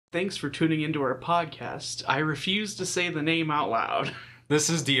Thanks for tuning into our podcast. I refuse to say the name out loud. This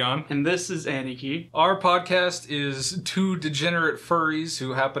is Dion. And this is Aniki. Our podcast is two degenerate furries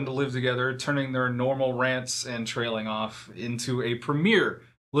who happen to live together, turning their normal rants and trailing off into a premier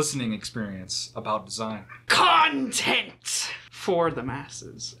listening experience about design. Content for the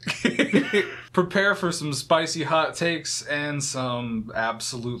masses. Prepare for some spicy hot takes and some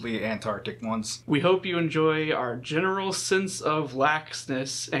absolutely Antarctic ones. We hope you enjoy our general sense of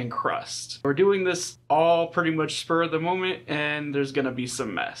laxness and crust. We're doing this all pretty much spur of the moment, and there's gonna be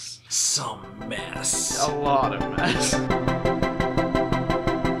some mess. Some mess. A lot of mess.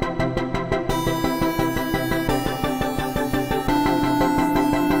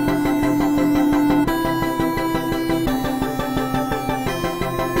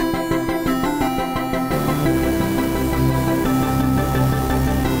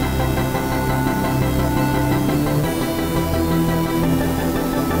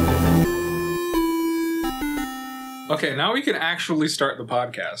 Okay, now we can actually start the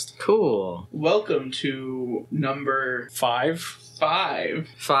podcast. Cool. Welcome to number 5.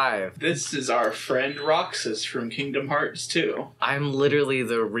 5. This is our friend Roxas from Kingdom Hearts 2. I'm literally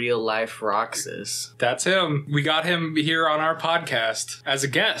the real life Roxas. That's him. We got him here on our podcast as a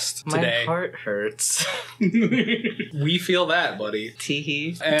guest today. My heart hurts. We feel that, buddy.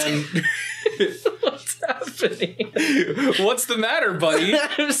 Teehee. And What's happening? what's the matter, buddy?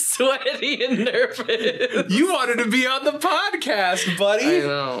 I'm sweaty and nervous. You wanted to be on the podcast, buddy. I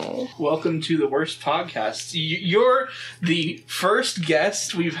know. Welcome to the worst podcast. You're the first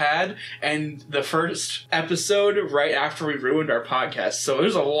guest we've had and the first episode right after we ruined our podcast. So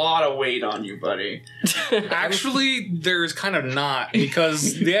there's a lot of weight on you, buddy. Actually, there's kind of not,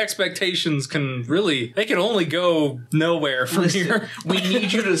 because the expectations can only go nowhere from here. We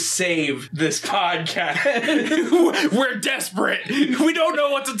need you to save this podcast. We're desperate. We don't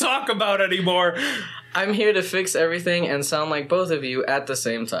know what to talk about anymore. I'm here to fix everything and sound like both of you at the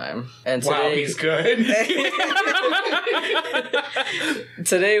same time. And today, Wow, he's good.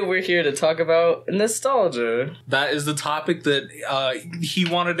 Today we're here to talk about nostalgia. That is the topic that he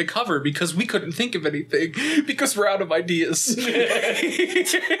wanted to cover because we couldn't think of anything because we're out of ideas.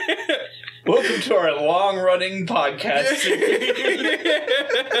 Welcome to our long-running podcast series.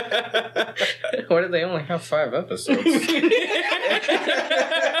 What did they only have 5 episodes?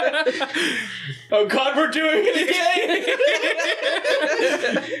 Oh God, we're doing it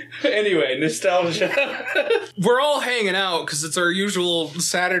again! Anyway, nostalgia. We're all hanging out because it's our usual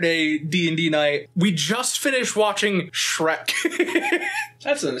Saturday D&D night. We just finished watching Shrek.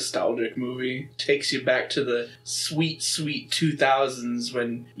 That's a nostalgic movie. Takes you back to the sweet, sweet 2000s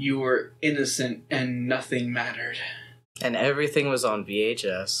when you were innocent and nothing mattered. And everything was on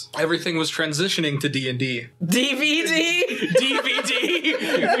VHS. Everything was transitioning to D&D. DVD?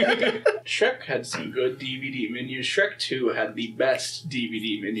 DVD! Shrek had some good DVD menus. Shrek 2 had the best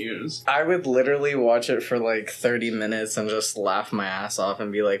DVD menus. I would literally watch it for like 30 minutes and just laugh my ass off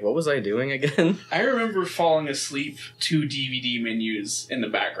and be like, what was I doing again? I remember falling asleep to DVD menus in the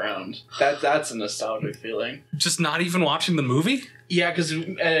background. That's a nostalgic feeling. Just not even watching the movie? Yeah, because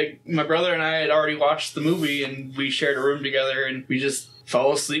my brother and I had already watched the movie and we shared a room together and we just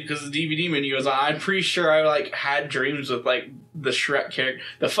fell asleep because the DVD menu was on. I'm pretty sure I had dreams with the Shrek character,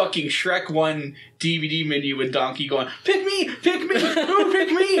 the fucking Shrek 1 DVD menu with Donkey going, pick me, ooh,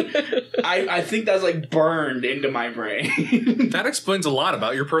 pick me. I think that's burned into my brain. That explains a lot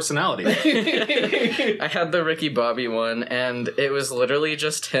about your personality. I had the Ricky Bobby one, and it was literally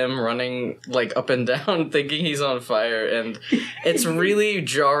just him running up and down thinking he's on fire, and it's really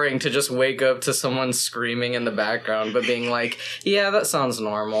jarring to just wake up to someone screaming in the background but being like, yeah, that sounds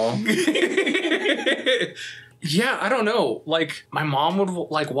normal. Yeah, I don't know. My mom would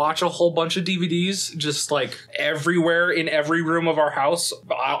watch a whole bunch of DVDs just everywhere in every room of our house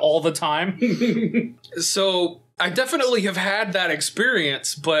all the time. So I definitely have had that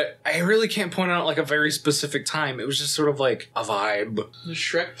experience, but I really can't point out a very specific time. It was just sort of a vibe. There's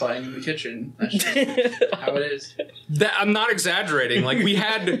Shrek playing in the kitchen. That's just how it is. I'm not exaggerating. We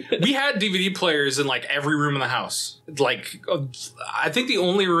had DVD players in every room in the house. I think the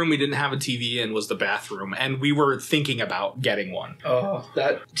only room we didn't have a TV in was the bathroom, and we were thinking about getting one. Oh,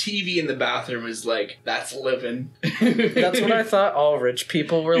 that TV in the bathroom is that's living. That's what I thought all rich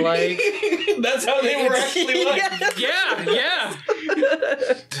people were like. That's how they were actually like. Yeah.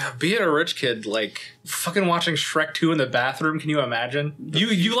 Being a rich kid, fucking watching Shrek 2 in the bathroom. Can you imagine?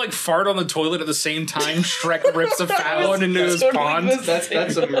 You like fart on the toilet at the same time Shrek rips a fat one into his pond. That's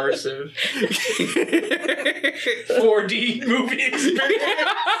immersive. 4D movie experience.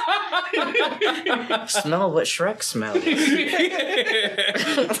 Smell what Shrek smells.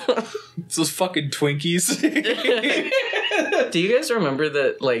 It's those fucking Twinkies. Do you guys remember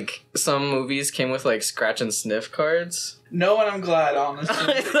that, like, some movies came with, like, scratch and sniff cards? No, and I'm glad, honestly.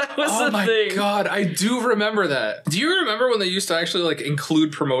 That was Oh the my thing. god, I do remember that. Do you remember when they used to actually like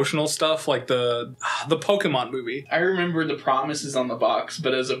include promotional stuff like the Pokemon movie? I remember the promises on the box,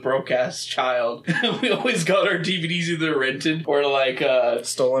 but as a broke-ass child, we always got our DVDs either rented or like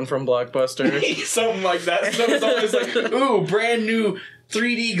Stolen from Blockbuster. something like that. So it was always like, ooh, brand new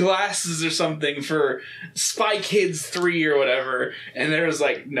 3D glasses or something for Spy Kids 3 or whatever. And there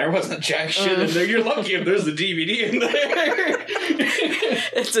wasn't jack shit in there. You're lucky if there's a DVD in there.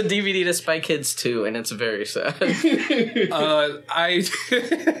 It's a DVD to Spy Kids 2, and it's very sad. I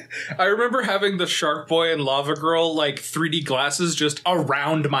remember having the Shark Boy and Lava Girl like 3D glasses just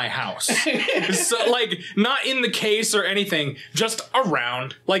around my house. So like not in the case or anything, just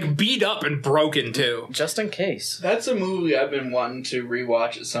around, like beat up and broken too. Just in case. That's a movie I've been wanting to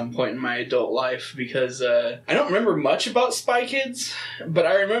rewatch at some point in my adult life because I don't remember much about Spy Kids, but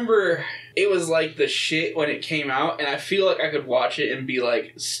I remember it was like the shit when it came out, and I feel like I could watch it and be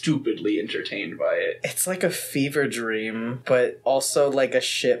like stupidly entertained by it. It's like a fever dream, but also like a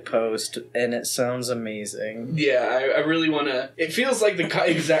shit post, and it sounds amazing. Yeah, I really want to. It feels like the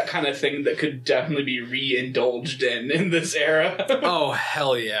exact kind of thing that could definitely be re-indulged in this era. Oh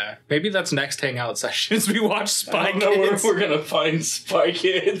hell yeah! Maybe that's next hangout sessions. We watch Spy I don't know where Kids. we're gonna find Spy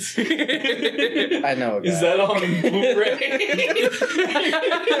Kids. I know a guy. Is that on Blu-ray?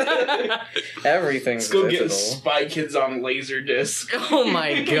 Everything's Let's go digital. get Spy Kids on Laserdisc. Oh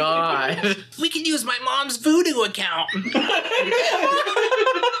my god. We can use my mom's Voodoo account.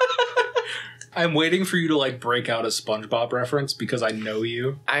 I'm waiting for you to like break out a SpongeBob reference because I know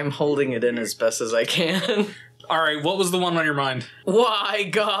you. I'm holding it in as best as I can. All right, what was the one on your mind? Why,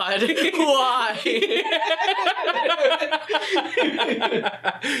 God? Why?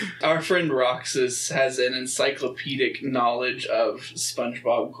 Our friend Roxas has an encyclopedic knowledge of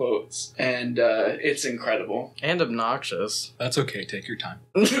SpongeBob quotes, and it's incredible. And obnoxious. That's okay. Take your time.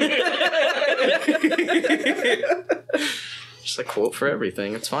 Just a quote for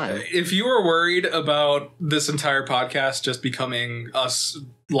everything. It's fine. If you were worried about this entire podcast just becoming us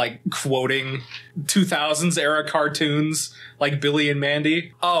like quoting 2000s era cartoons like Billy and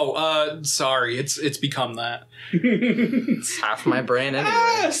Mandy, sorry, it's become that. It's half my brain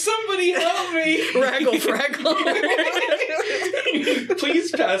anyway. Somebody help me! Raggle, fraggle.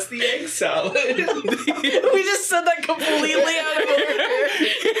 Please pass the egg salad. We just said that completely out of order.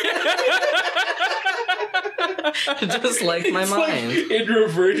 Just like my mind. Like in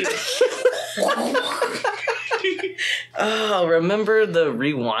reverse. Oh, remember the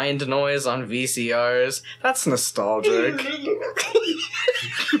rewind noise on VCRs? That's nostalgic. I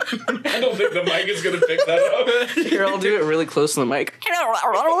don't think the mic is gonna pick that up. Here, I'll do it really close to the mic.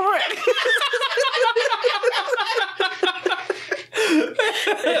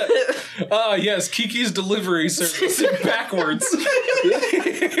 Yes, Kiki's delivery service backwards.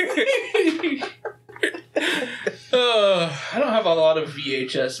 I don't have a lot of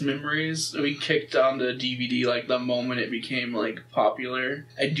VHS memories. We kicked onto DVD like the moment it became like popular.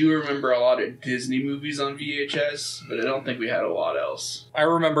 I do remember a lot of Disney movies on VHS, but I don't think we had a lot else. I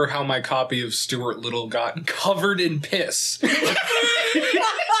remember how my copy of Stuart Little got covered in piss.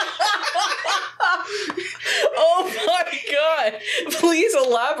 Oh my god! Please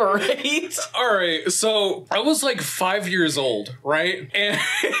elaborate. All right, so I was like 5 years old, right? And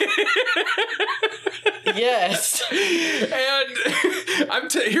Yes.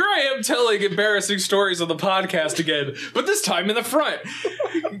 and here I am telling embarrassing stories on the podcast again, but this time in the front.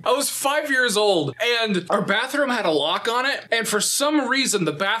 I was 5 years old, and our bathroom had a lock on it, and for some reason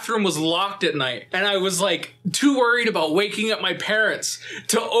the bathroom was locked at night, and I was like too worried about waking up my parents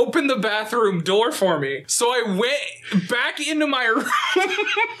to open the bathroom door for me. So I went back into my room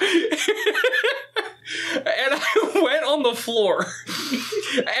and I went on the floor,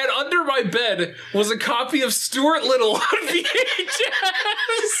 and under my bed was a copy of Stuart Little on VHS.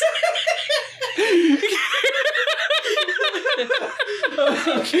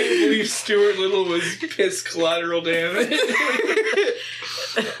 I can't believe Stuart Little was piss collateral damage.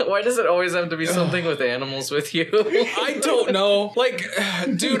 Why does it always have to be something with animals with you? I don't know. Like,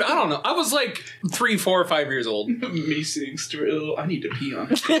 dude, I don't know. I was like 3, 4, or 5 years old. Me seeing Stuart Little, I need to pee on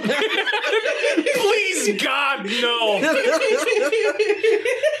it. Please, God, no.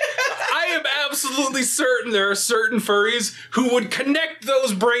 I am absolutely certain there are certain furries who would connect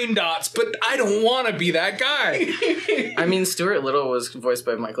those brain dots, but I don't want to be that guy. I mean, Stuart Little was voiced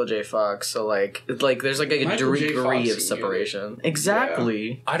by Michael J. Fox, so like there's like a Michael J. degree Fox of separation.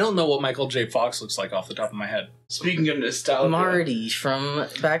 Exactly. I don't know what Michael J. Fox looks like off the top of my head. Speaking of nostalgia, Marty from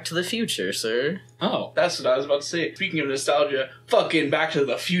Back to the Future, sir. Oh. that's what I was about to say. Speaking of nostalgia, fucking Back to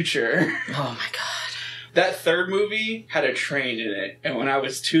the Future. Oh my god. That third movie had a train in it, and when I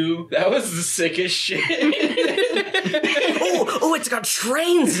was 2, that was the sickest shit. Oh, it's got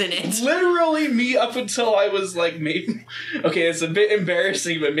trains in it. Literally me up until I was like maybe... Okay, it's a bit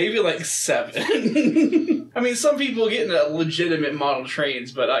embarrassing, but maybe like 7. I mean, some people get into legitimate model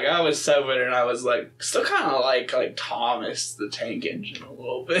trains, but like I was 7 and I was like still kind of like Thomas the Tank Engine a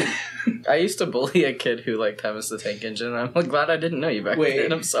little bit. I used to bully a kid who liked Thomas the Tank Engine. I'm like, glad I didn't know you back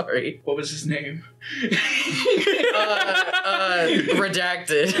then. I'm sorry. What was his name?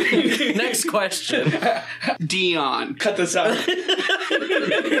 Redacted. Next question. Dion. Cut this out.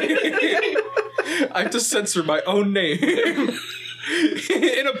 I have to censor my own name.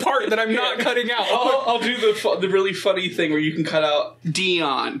 In a part that I'm not cutting out. I'll do the really funny thing where you can cut out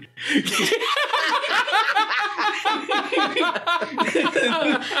Dion.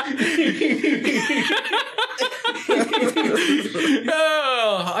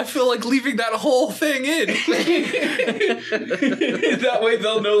 Oh, I feel like leaving that whole thing in. That way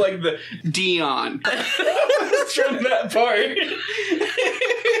they'll know like the Dion from that part.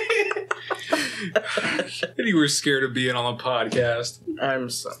 And you were scared of being on the podcast. I'm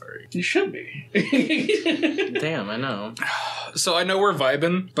sorry. You should be. Damn, I know. So I know we're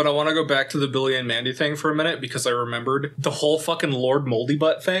vibing, but I want to go back to the Billy and Mandy thing for a minute because I remembered the whole fucking Lord Moldy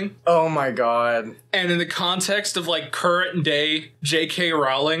Butt thing. Oh my god. And in the context of like current day J.K.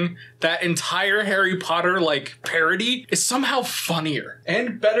 Rowling, that entire Harry Potter like parody is somehow funnier.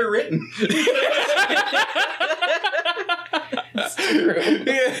 And better written. It's true.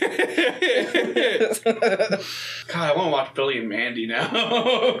 God, I want to watch Billy and Mandy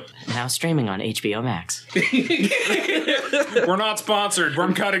now. Now streaming on HBO Max. We're not sponsored.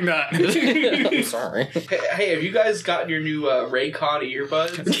 We're cutting that. I'm sorry. Hey, have you guys gotten your new Raycon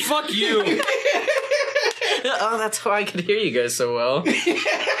earbuds? Fuck you. Oh, that's why I could hear you guys so well.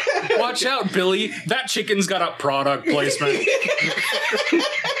 Watch out, Billy. That chicken's got a product placement.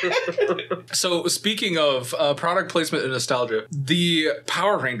 So, speaking of product placement and nostalgia, the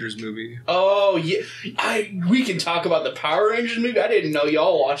Power Rangers movie. Oh, yeah. We can talk about the Power Rangers movie. I didn't know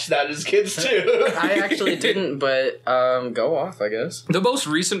y'all watched that as kids, too. I actually didn't, but go off, I guess. The most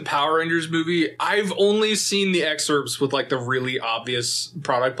recent Power Rangers movie, I've only seen the excerpts with like the really obvious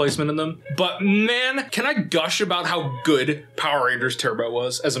product placement in them. But man, can I gush about how good Power Rangers Turbo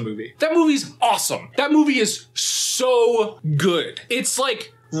was as a movie? That movie's awesome. That movie is so good. It's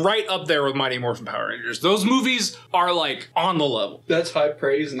like right up there with Mighty Morphin Power Rangers. Those movies are like on the level. That's high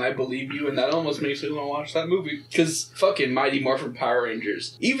praise, and I believe you, and that almost makes me want to watch that movie. Because fucking Mighty Morphin Power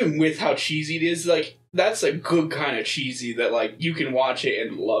Rangers, even with how cheesy it is, like, that's a good kind of cheesy that, like, you can watch it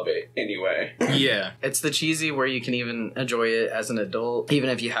and love it anyway. Yeah. It's the cheesy where you can even enjoy it as an adult, even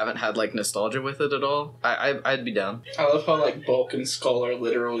if you haven't had, like, nostalgia with it at all. I'd be down. I love how, like, Bulk and Skull are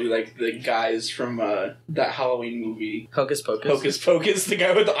literally, like, the guys from that Halloween movie. Hocus Pocus. Hocus Pocus, the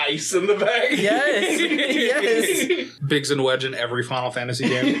guy with the ice in the bag. Yes! Yes! Biggs and Wedge in every Final Fantasy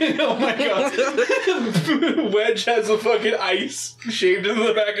game. Oh my god. Wedge has a fucking ice shaved in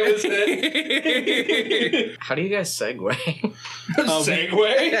the back of his head. How do you guys segue?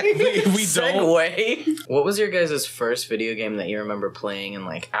 Segway? We don't. Segue? What was your guys' first video game that you remember playing and,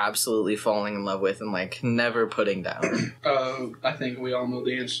 like, absolutely falling in love with and, like, never putting down? I think we all know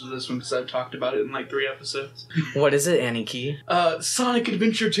the answer to this one because I've talked about it in like 3 episodes. What is it, Aniki? Sonic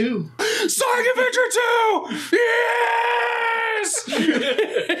Adventure 2. Sonic Adventure 2! Yes!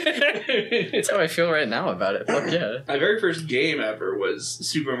 That's how I feel right now about it. Fuck yeah. My very first game ever was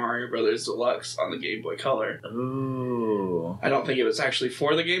Super Mario Brothers Deluxe on the Game Boy Color. Ooh. I don't think it was actually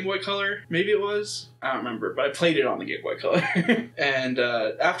for the Game Boy Color. Maybe it was. I don't remember, but I played it on the Game Boy Color. And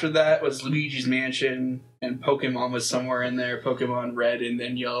after that was Luigi's Mansion, and Pokemon was somewhere in there. Pokemon Red and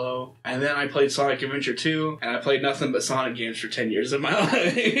then Yellow. And then I played Sonic Adventure 2, and I played nothing but Sonic games for 10 years of my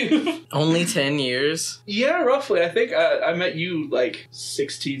life. Only 10 years? Yeah, roughly. I think I met you like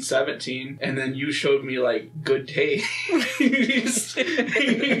 16, 17, and then you showed me like good taste.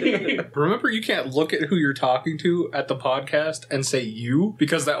 Remember, you can't look at who you're talking to at the podcast and say you,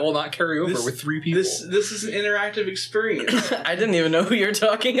 because that will not carry over with 3 people. This is an interactive experience. I didn't even know who you're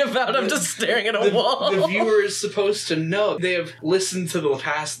talking about. I'm just staring at a wall. The viewer is supposed to know. They have listened to the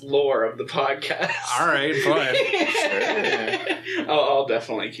past lore of the podcast. All right, fine. Sure. I'll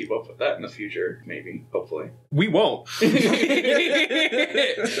definitely keep up with that in the future, maybe, hopefully. We won't.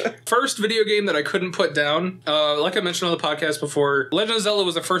 First video game that I couldn't put down, like I mentioned on the podcast before, Legend of Zelda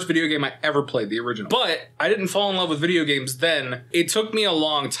was the first video game I ever played, the original. But I didn't fall in love with video games then. It took me a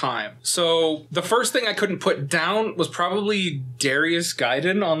long time. So the first thing I couldn't put down was probably Darius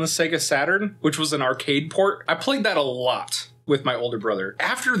Gaiden on the Sega Saturn, which was an arcade port. I played that a lot with my older brother.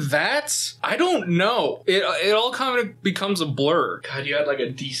 After that, I don't know. It all kind of becomes a blur. God, you had like a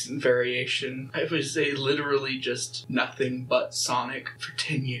decent variation. I would say literally just nothing but Sonic for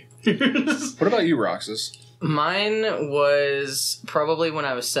 10 years. What about you, Roxas? Mine was probably when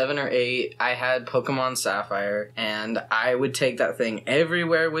I was 7 or 8. I had Pokemon Sapphire, and I would take that thing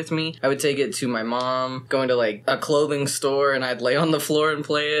everywhere with me. I would take it to my mom, going to like a clothing store, and I'd lay on the floor and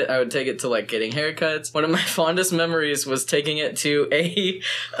play it. I would take it to like getting haircuts. One of my fondest memories was taking it to a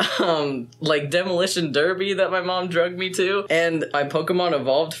like demolition derby that my mom drugged me to, and my Pokemon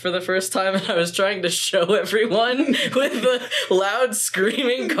evolved for the first time, and I was trying to show everyone with the loud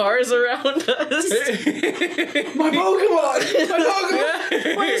screaming cars around us. My Pokemon! My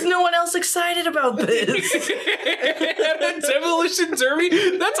Pokemon! Why is no one else excited about this? Demolition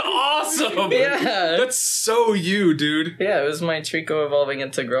Derby? That's awesome! Yeah. That's so you, dude. Yeah, it was my Trico evolving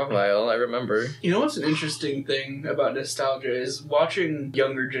into Grovyle, I remember. You know what's an interesting thing about nostalgia is watching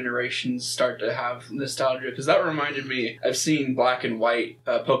younger generations start to have nostalgia, because that reminded me, I've seen Black and White,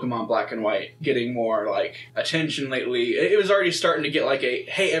 Pokemon Black and White, getting more, like, attention lately. It was already starting to get like a,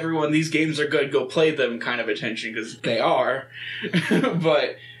 hey everyone, these games are good, go play them kind of attention, because they are.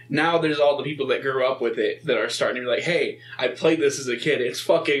 But now there's all the people that grew up with it that are starting to be like, hey, I played this as a kid, it's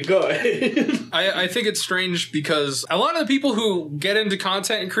fucking good. I think it's strange because a lot of the people who get into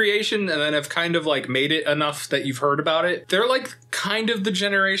content creation and then have kind of like made it enough that you've heard about it, they're like kind of the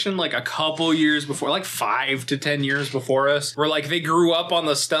generation like a couple years before, like 5 to 10 years before us, where like they grew up on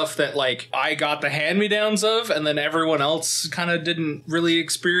the stuff that like I got the hand-me-downs of and then everyone else kind of didn't really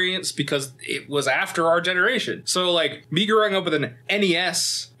experience because it was after our generation. So like me growing up with an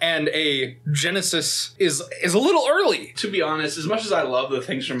NES and a Genesis is a little early. To be honest, as much as I love the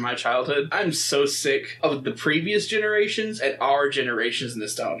things from my childhood, I'm so sick of the previous generations and our generation's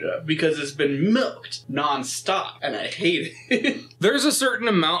nostalgia because it's been milked nonstop and I hate it. There's a certain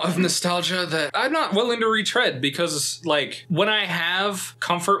amount of nostalgia that I'm not willing to retread because like when I have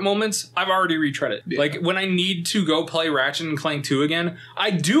comfort moments, I've already retreaded. Yeah. Like when I need to go play Ratchet and Clank 2 again,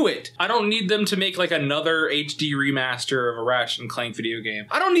 I do it. I don't need them to make like another HD remaster of a Ratchet and Clank video game.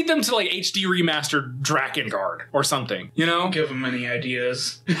 I don't need them to like HD remaster Drakengard or something, you know? Don't give them any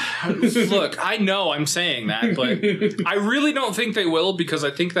ideas. Look, I know I'm saying that, but I really don't think they will because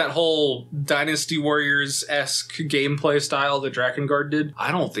I think that whole Dynasty Warriors-esque gameplay style that Drakengard did,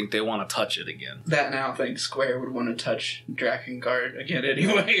 I don't think they want to touch it again. That and I don't think Square would want to touch Drakengard again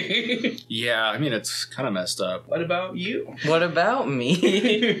anyway. Yeah, I mean, it's kind of messed up. What about you? What about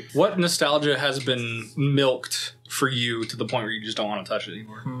me? What nostalgia has been milked for you to the point where you just don't want to touch it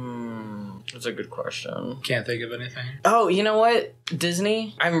anymore? That's a good question. Can't think of anything. Oh, you know what?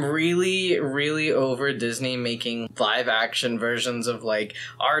 Disney? I'm really, really over Disney making live-action versions of, like,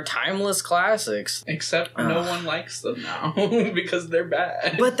 our timeless classics. Except no one likes them now because they're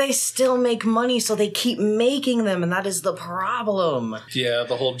bad. But they still make money, so they keep making them, and that is the problem. Yeah,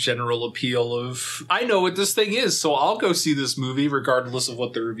 the whole general appeal of, I know what this thing is, so I'll go see this movie regardless of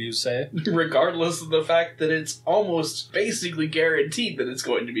what the reviews say. Regardless of the fact that it's almost basically guaranteed that it's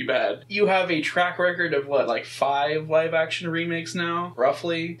going to be bad. You have a track record of what, like 5 live-action remakes now,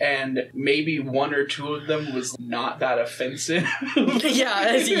 roughly, and maybe 1 or 2 of them was not that offensive.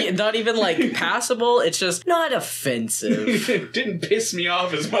 Yeah, it's not even, like, passable, it's just not offensive. It didn't piss me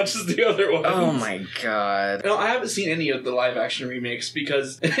off as much as the other ones. Oh my god. No, I haven't seen any of the live-action remakes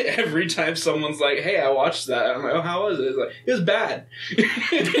because every time someone's like, hey, I watched that, I'm like, oh, how was it? It's like, it was bad.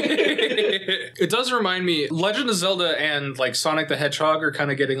 It does remind me, Legend of Zelda and like Sonic the Hedgehog are kind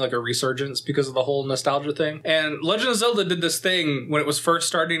of getting like a resurgence because of the whole nostalgia thing. And Legend of Zelda did this thing when it was first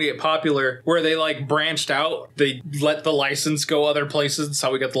starting to get popular where they like branched out. They let the license go other places. That's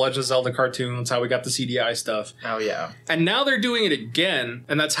how we got the Legend of Zelda cartoon. That's how we got the CDI stuff. Oh yeah. And now they're doing it again.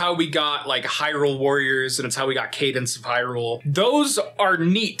 And that's how we got like Hyrule Warriors and it's how we got Cadence of Hyrule. Those are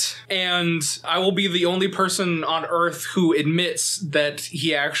neat. And I will be the only person on Earth who admits that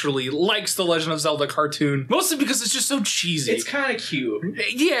he actually likes the Legend of Zelda cartoon. Mostly because it's just so cheesy. It's kind of cute.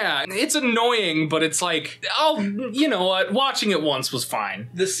 Yeah, it's annoying, but it's like, oh, you know what? Watching it once was fine.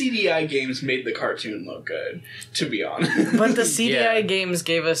 The CDI games made the cartoon look good, to be honest. But the CDI Yeah. games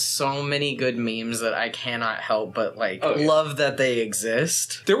gave us so many good memes that I cannot help but yeah. love that they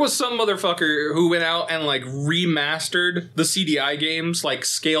exist. There was some motherfucker who went out and like remastered the CDI games, like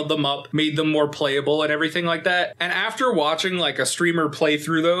scaled them up, made them more playable and everything like that. And after watching like a streamer play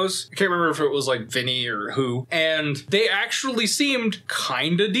through those, I can't remember if it was like Vinny or who, and they actually seemed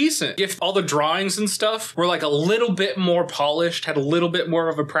kinda decent. If all the drawings and stuff were like a little bit more polished, had a little bit more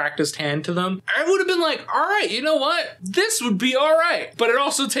of a practiced hand to them, I would have been like, all right, you know what? This would be all right. But it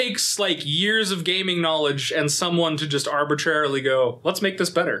also takes like years of gaming knowledge and someone to just arbitrarily go, let's make this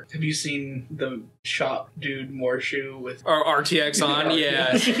better. Have you seen the Shop Dude Morshoe with Or RTX on,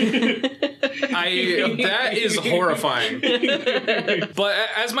 yeah. That is horrifying. But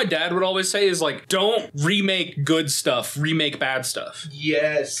as my dad would always say, is like, don't remake good stuff, remake bad stuff.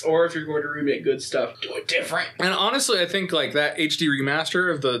 Yes, or if you're going to remake good stuff, do it different. And honestly, I think like that HD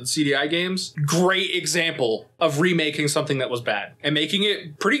remaster of the CDI games, great example of remaking something that was bad and making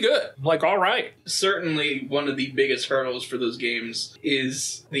it pretty good. Like, all right. Certainly, one of the biggest hurdles for those games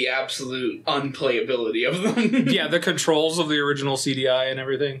is the absolute unplayability of them. Yeah, the controls of the original CDI and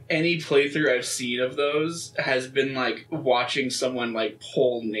everything. Any playthrough I've seen of those has been like watching someone like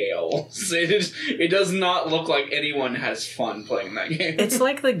pull nails. It does not look like anyone has fun playing that game. It's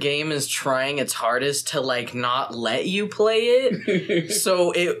like the game is trying its hardest to like not let you play it,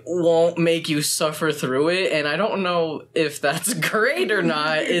 so it won't make you suffer through it. And I don't know if that's great or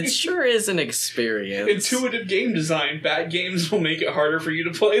not. It sure is an experience. Intuitive game design. Bad games will make it harder for you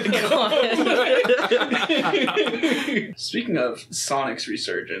to play them. Speaking of Sonic's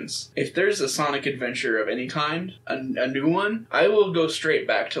resurgence, if there's a Sonic adventure of any kind, a new one, I will go straight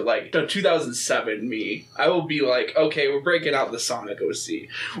back to like the 2007 me. I will be like, okay, we're breaking out the Sonic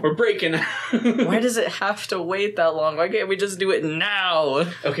OC. We're breaking out. Why does it have to wait that long? Why can't we just do it now?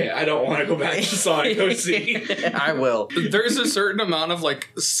 Okay, I don't want to go back to Sonic OC. I will. There's a certain amount of like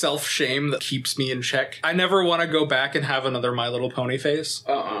self-shame that keeps me in check. I never want to go back and have another My Little Pony face.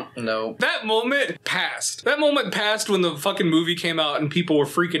 No. That moment passed. That moment passed when the fucking movie came out and people were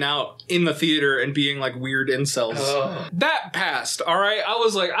freaking out in the theater and being like weird incels. That passed, all right? I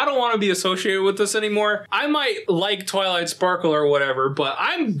was like, I don't want to be associated with this anymore. I might like Twilight Sparkle or whatever, but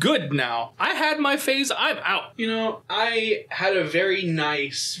I'm good now. I had my phase, I'm out. You know, I had a very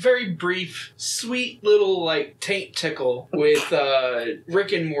nice, very brief, sweet little, like, taint tickle with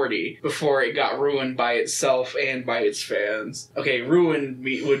Rick and Morty before it got ruined by itself and by its fans. Okay, ruined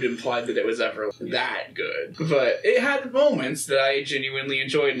would imply that it was ever that good. But it had moments that I genuinely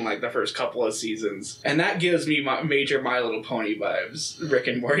enjoyed in, like, the first couple of seasons. And that gives me major My Little Pony vibes. Rick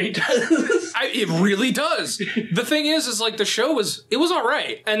and Morty does. It really does. The thing is like the show was all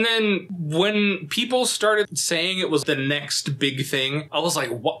right. And then when people started saying it was the next big thing, I was like,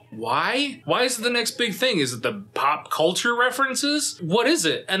 what? Why? Why is it the next big thing? Is it the pop culture references? What is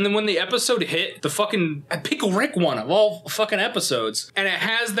it? And then when the episode hit, the fucking Pickle Rick one of all fucking episodes, and it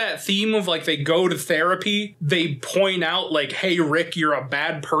has that theme of like they go to therapy, they point out like, hey Rick, you're a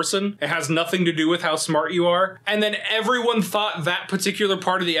bad person. It has nothing to do with how smart you are. And then everyone thought that particular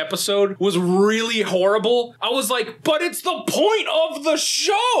part of the episode was really horrible. I was like, but it's the point of the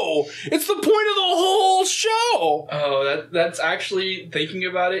show. It's the point of the whole show. Oh, that's actually, thinking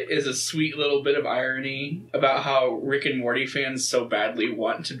about it, is a sweet little bit of irony about how Rick and Morty fans so badly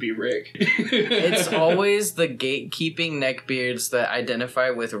want to be Rick. It's always the gatekeeping neckbeards that identify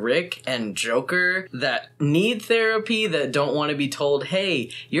with Rick and Joker that need therapy, that don't want to be told,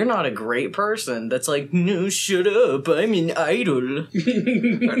 hey, you're not a great person. That's like, no, shut up, I'm an idol.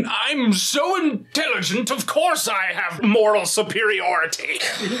 And I'm so intelligent, of course I have moral superiority.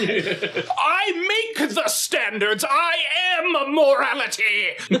 I make the standards. I am morality.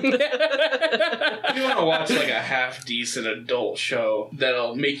 If you want to watch like a half-decent adult show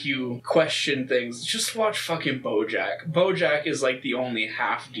that'll make you question things, just watch fucking BoJack. BoJack is like the only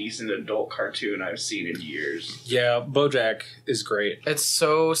half-decent adult cartoon I've seen in years. Yeah, BoJack is great. It's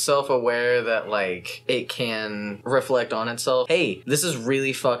so self-aware that, like, it can reflect on itself. Hey, this is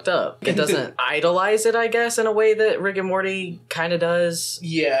really fucked up. It doesn't idolize it, I guess, in a way that Rick and Morty kind of does.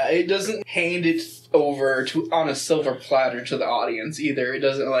 Yeah, it doesn't hand it over on a silver platter to the audience either. It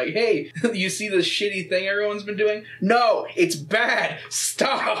doesn't like, hey, you see this shitty thing everyone's been doing? No, it's bad.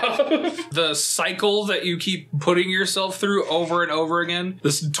 Stop. The cycle that you keep putting yourself through over and over again,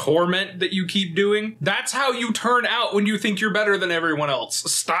 this torment that you keep doing, that's how you turn out when you think you're better than everyone else.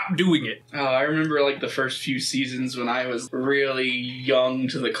 Stop doing doing it. Oh, I remember like the first few seasons when I was really young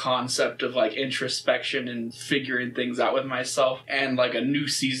to the concept of like introspection and figuring things out with myself, and like a new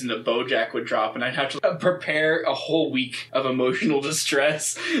season of BoJack would drop and I'd have to prepare a whole week of emotional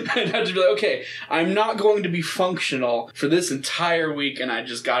distress. I'd have to be like, okay, I'm not going to be functional for this entire week and I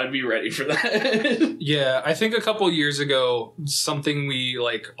just gotta be ready for that. Yeah, I think a couple years ago, something we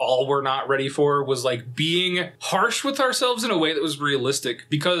like all were not ready for was like being harsh with ourselves in a way that was realistic,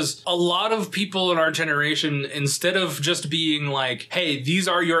 because a lot of people in our generation, instead of just being like, hey, these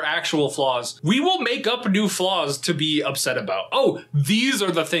are your actual flaws, we will make up new flaws to be upset about. Oh, these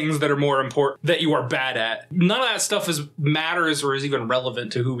are the things that are more important that you are bad at. None of that stuff matters or is even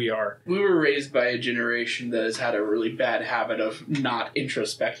relevant to who we are. We were raised by a generation that has had a really bad habit of not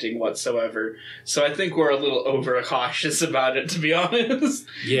introspecting whatsoever, so I think we're a little overcautious about it, to be honest.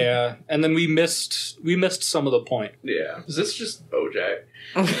 Yeah, and then we missed some of the point. Yeah. Is this just BoJack?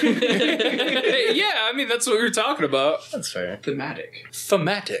 Yeah, I mean, that's what we were talking about. That's fair. Thematic.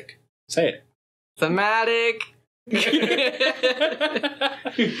 Thematic. Say it. Thematic.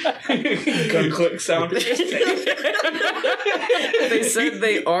 Gun click sound. They said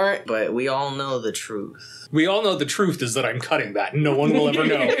they aren't, but we all know the truth. We all know the truth is that I'm cutting that. No one will ever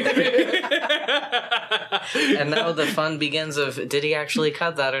know. And now the fun begins of, did he actually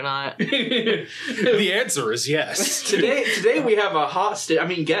cut that or not? The answer is yes. Today we have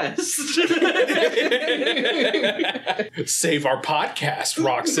a guest. Save our podcast,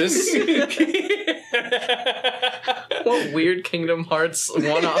 Roxas. What weird Kingdom Hearts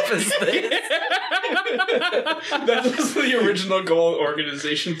one-off is this? That was the original goal of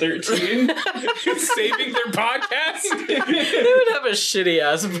Organization 13. Saving their podcast? They would have a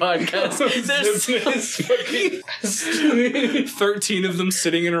shitty-ass podcast. Fucking 13 of them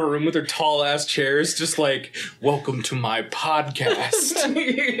sitting in a room with their tall-ass chairs, just like, welcome to my podcast.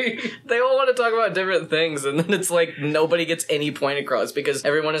 They all want to talk about different things, and then it's like nobody gets any point across because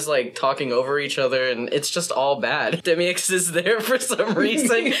everyone is like talking over each other, and it's just all bad. Demix is there for some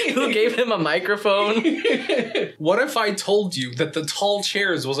reason. Who gave him a microphone? What if I told you that the tall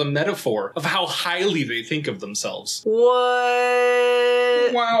chairs was a metaphor of how highly they think of themselves?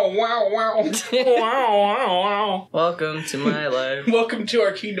 What? wow. Wow, wow, wow. Welcome to my life. Welcome to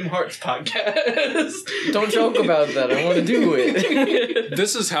our Kingdom Hearts podcast. Don't joke about that. I want to do it.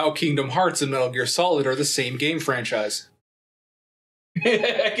 This is how Kingdom Hearts and Metal Gear Solid are the same game franchise.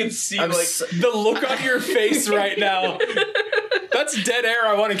 I can see the look on your face right now. That's dead air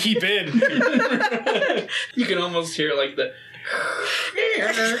I want to keep in. You can almost hear like the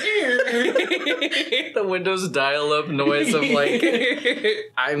the Windows dial-up noise of like,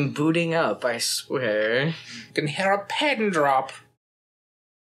 I'm booting up, I swear. You can hear a pen drop.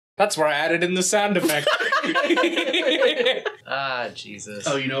 That's where I added in the sound effect. Ah, Jesus.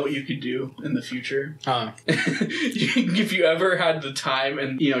 Oh, you know what you could do in the future? Huh. If you ever had the time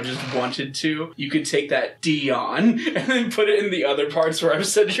and, just wanted to, you could take that Dion and then put it in the other parts where I've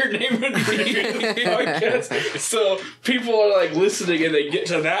said your name in the podcast. So people are like listening and they get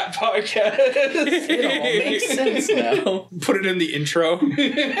to that podcast. It all makes sense now. Put it in the intro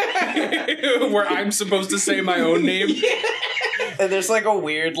where I'm supposed to say my own name. Yeah. And there's like a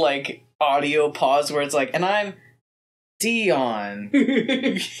weird like audio pause where it's like, and I'm Dion.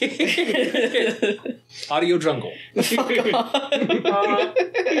 Audio jungle.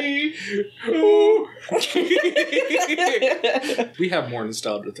 We have more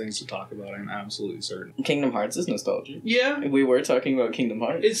nostalgia things to talk about, I'm absolutely certain. Kingdom Hearts is nostalgia. Yeah. We were talking about Kingdom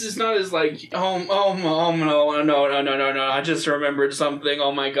Hearts. It's just not as like, no, I just remembered something,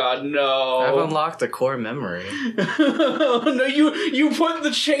 oh my god, no. I've unlocked a core memory. No, you put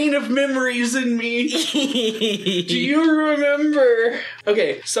the chain of memories in me. Do you remember?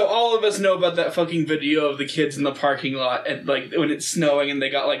 Okay, so all of us know about that fucking video of the kids in the parking lot and like when it's snowing and they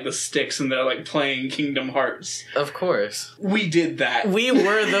got like the sticks and they're like playing Kingdom Hearts. Of course. We did that. We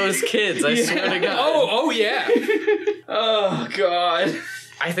were those kids, I swear to God. Oh yeah. Oh god.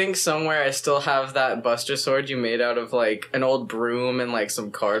 I think somewhere I still have that Buster Sword you made out of like an old broom and like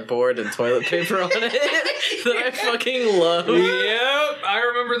some cardboard and toilet paper on it that I fucking love. Yep, I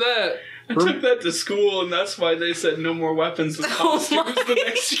remember that. I took that to school, and that's why they said no more weapons with costumes the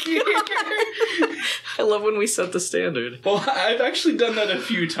next year. I love when we set the standard. Well, I've actually done that a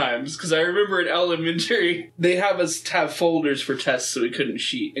few times, because I remember in elementary, they have us have folders for tests so we couldn't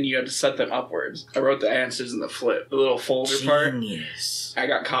cheat, and you had to set them upwards. I wrote the answers in the flip, the little folder part. Genius. I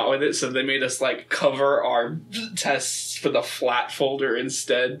got caught with it, so they made us, like, cover our tests for the flat folder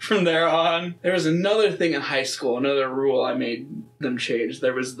instead from there on. There was another thing in high school, another rule I made them change.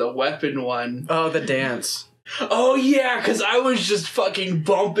 There was the weapon one. Oh, the dance. Oh yeah, because I was just fucking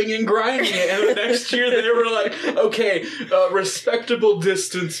bumping and grinding it, and the next year they were like, okay, respectable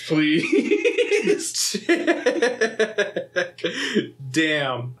distance, please.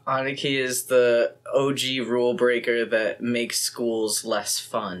 Damn. Aniki is the OG rule breaker that makes schools less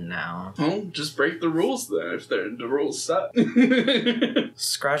fun now. Well, just break the rules then, if the rules suck.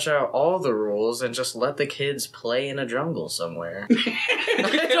 Scratch out all the rules and just let the kids play in a jungle somewhere.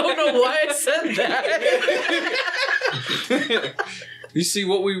 I don't know why I said that. You see,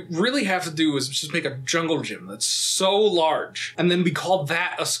 what we really have to do is just make a jungle gym that's so large, and then we call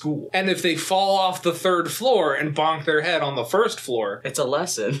that a school. And if they fall off the 3rd floor and bonk their head on the 1st floor... It's a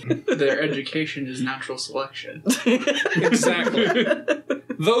lesson. Their education is natural selection. Exactly.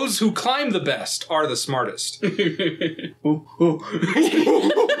 Those who climb the best are the smartest. Go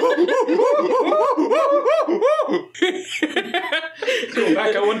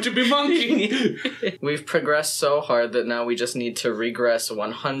back, I want to be monkey. We've progressed so hard that now we just need to regress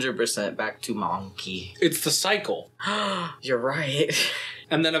 100% back to monkey. It's the cycle. You're right.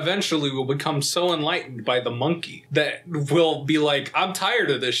 And then eventually we'll become so enlightened by the monkey that we'll be like, I'm tired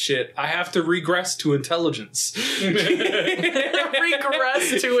of this shit. I have to regress to intelligence. Regress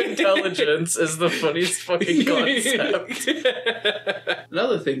to intelligence is the funniest fucking concept.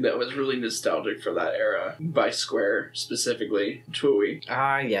 Another thing that was really nostalgic for that era, by Square specifically, Tui.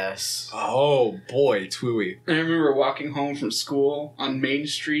 Ah, yes. Oh boy, Tui. I remember walking home from school on Main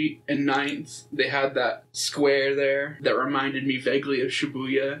Street in 9th. They had that square there that reminded me vaguely of Shibuya.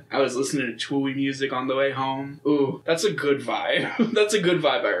 I was listening to Tui music on the way home. Ooh, that's a good vibe. That's a good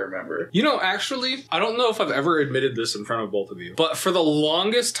vibe I remember. You know, actually, I don't know if I've ever admitted this in front of both of you, but for the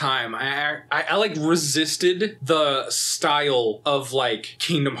longest time, I like resisted the style of like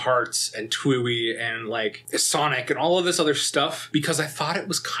Kingdom Hearts and Tui and like Sonic and all of this other stuff because I thought it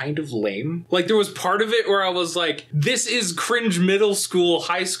was kind of lame. Like there was part of it where I was like, this is cringe middle school,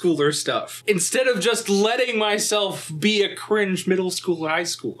 high schooler stuff. Instead of just letting myself be a cringe middle schooler, high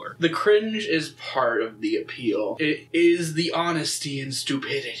schooler. The cringe is part of the appeal. It is the honesty and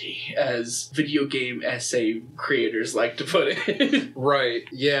stupidity, as video game essay creators like to put it. Right.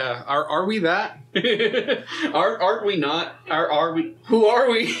 Yeah. Are we that? Aren't we not? Are we? Who are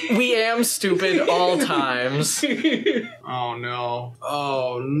we? We am stupid all times. Oh no.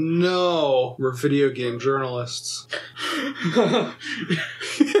 Oh no. We're video game journalists.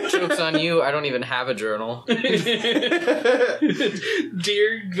 Joke's on you, I don't even have a journal.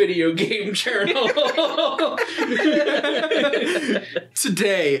 Dear video game journal.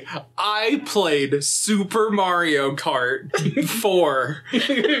 Today, I played Super Mario Kart 4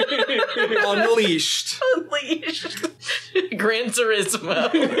 Unleashed. Unleashed. Gran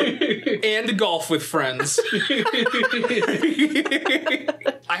Turismo. And golf with friends.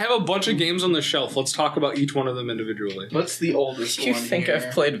 I have a bunch of games on the shelf. Let's talk about each one of them individually. What's the oldest You one think here?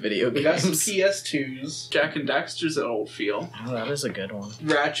 I've played video We got some games? PS2s. Jack and Daxter's an old feel. Oh, that is a good one.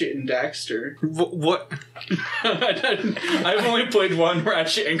 Ratchet and Daxter. What? I've only played one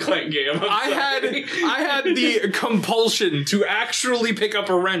Ratchet and Clank game. I had the compulsion to actually pick up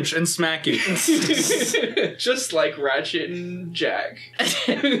a wrench and smack it. Just like Ratchet and Jack.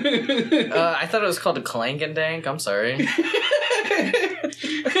 I thought it was called a Clank and Dank. I'm sorry.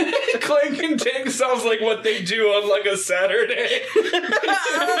 Clank and Dank sounds like what they do on like a Saturday.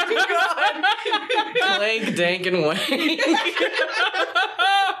 Oh god! Clank, Dank, and Wank.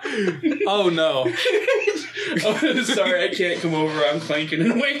 Oh no. Oh, sorry, I can't come over. I'm clanking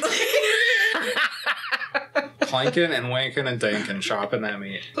and waiting. Clanking and wanking and danking, chopping that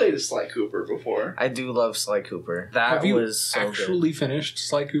meat. Played a Sly Cooper before. I do love Sly Cooper. That Have you was so actually good. finished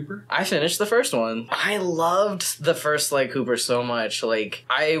Sly Cooper? I finished the first one. I loved the first Sly Cooper so much. Like,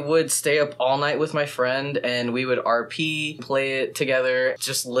 I would stay up all night with my friend and we would RP, play it together,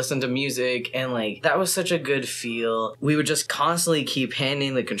 just listen to music, and like, that was such a good feel. We would just constantly keep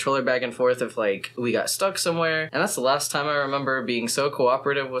handing the controller back and forth if like we got stuck somewhere. And that's the last time I remember being so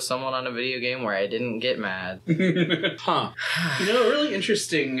cooperative with someone on a video game where I didn't get mad. Huh. You know, a really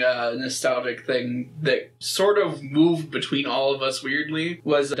interesting nostalgic thing that sort of moved between all of us weirdly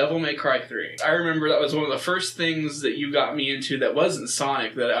was Devil May Cry 3. I remember that was one of the first things that you got me into that wasn't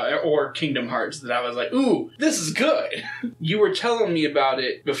Sonic or Kingdom Hearts that I was like, ooh, this is good. You were telling me about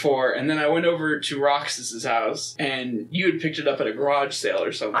it before, and then I went over to Roxas's house, and you had picked it up at a garage sale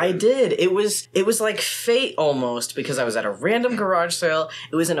or something. I did. It was like fate almost, because I was at a random garage sale.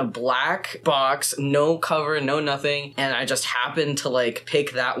 It was in a black box, no cover, no know nothing, and I just happened to like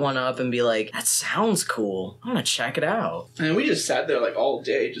pick that one up and be like, that sounds cool. I'm gonna check it out. And we just sat there like all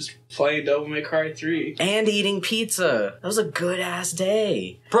day just playing Devil May Cry 3. And eating pizza. That was a good ass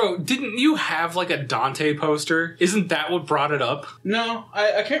day. Bro, didn't you have like a Dante poster? Isn't that what brought it up? No,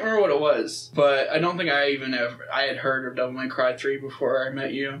 I can't remember what it was, but I don't think I had heard of Devil May Cry 3 before I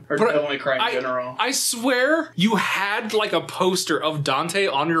met you, or Devil May Cry in general. I swear you had like a poster of Dante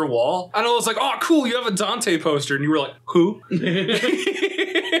on your wall, and I was like, oh cool, you have a Dante poster, and you were like, who?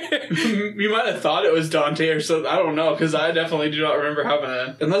 You might have thought it was Dante or something. I don't know, because I definitely do not remember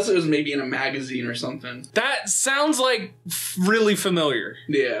having unless it was maybe in a magazine or something. That sounds like really familiar.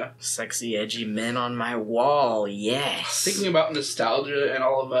 Yeah. Sexy, edgy men on my wall, yes. Thinking about nostalgia and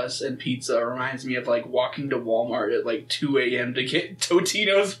all of us and pizza reminds me of like walking to Walmart at like 2 a.m. to get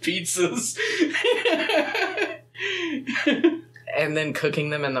Totino's pizzas. And then cooking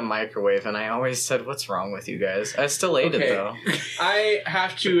them in the microwave, and I always said, what's wrong with you guys? I still ate it, though. I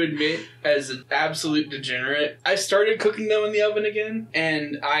have to admit, as an absolute degenerate, I started cooking them in the oven again,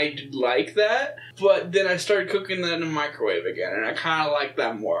 and I did like that, but then I started cooking them in the microwave again, and I kind of like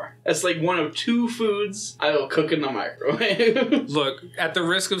that more. That's like one of 2 foods I will cook in the microwave. Look, at the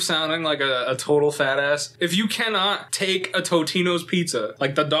risk of sounding like a total fat ass, if you cannot take a Totino's pizza,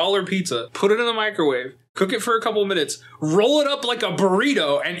 like the dollar pizza, put it in the microwave, cook it for a couple minutes, roll it up like a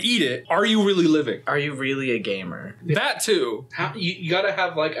burrito, and eat it, are you really living? Are you really a gamer? That too. You gotta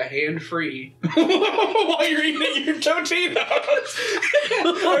have like a hand free while you're eating your Totino's.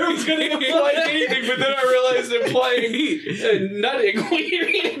 I was gonna imply anything, but then I realized implying nutting when you're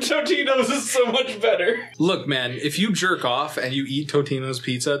eating Totino's is so much better. Look, man, if you jerk off and you eat Totino's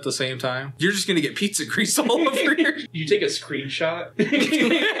pizza at the same time, you're just gonna get pizza grease all over your... You take a screenshot.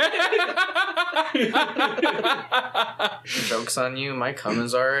 Joke's on you, my cum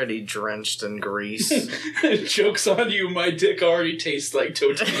is already drenched in grease. Joke's on you, my dick already tastes like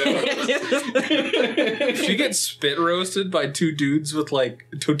Totino's. If you get spit roasted by 2 dudes with like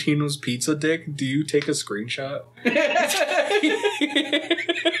Totino's pizza dick, do you take a screenshot?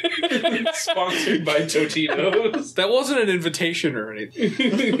 Sponsored by Totino's. That wasn't an invitation or anything.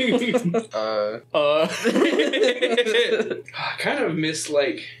 I kind of miss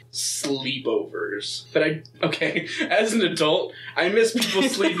like sleepovers, but as an adult I miss people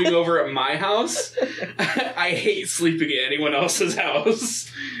sleeping over at my house. I hate sleeping at anyone else's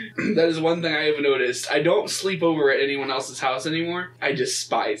house. That is one thing I have noticed. I don't sleep over at anyone else's house anymore. I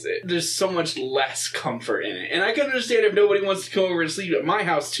despise it. There's so much less comfort in it, and I can understand if nobody wants to come over and sleep at my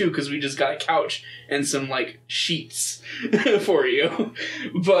house too, because we just got a couch and some like sheets for you,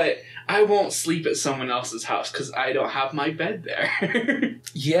 but I won't sleep at someone else's house because I don't have my bed there.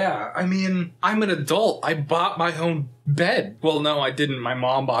 Yeah, I mean, I'm an adult. I bought my own bed. Well, no, I didn't. My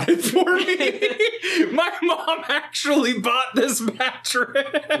mom bought it for me. My mom actually bought this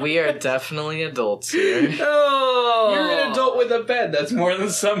mattress. We are definitely adults here. Oh. You're an adult with a bed. That's more than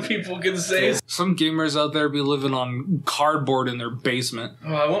some people can say. Some gamers out there be living on cardboard in their basement.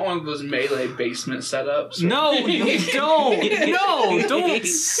 Oh, I want one of those Melee basement setups. No, you don't. No, don't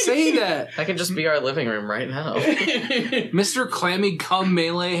say that. That could just be our living room right now. Mr. Clammy Cum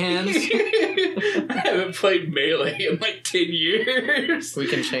Melee Hands. I haven't played Melee in like 10 years. We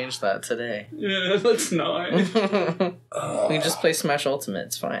can change that today. Yeah, let's not. We can just play Smash Ultimate,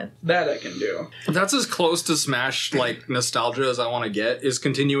 it's fine. That I can do. That's as close to Smash, like, nostalgia as I want to get, is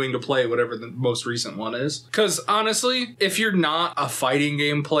continuing to play whatever the most recent one is. Because, honestly, if you're not a fighting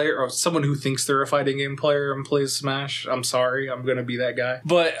game player, or someone who thinks they're a fighting game player and plays Smash, I'm sorry, I'm gonna be that guy.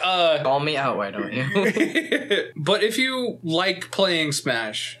 But, call me out, why don't you? But if you like playing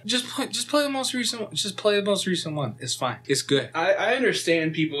Smash, just play the most recent one. Just play the most recent one. It's fine. It's good. I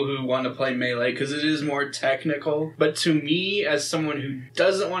understand people who want to play Melee because it is more technical, but to me, as someone who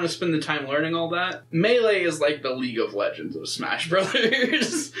doesn't want to spend the time learning all that, Melee is like the League of Legends of Smash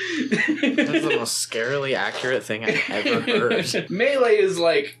Brothers. That's the most scarily accurate thing I've ever heard. Melee is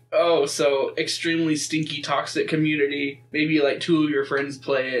like, oh, so extremely stinky, toxic community. Maybe like 2 of your friends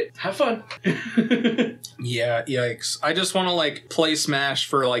play it. Have fun. Yeah, yikes. I just want to, like, play Smash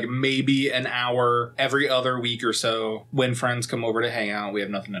for, like, maybe an hour every other week or so when friends come over to hang out. We have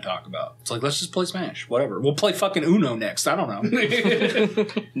nothing to talk about. It's like, let's just play Smash. Whatever. We'll play fucking Uno next. I don't know.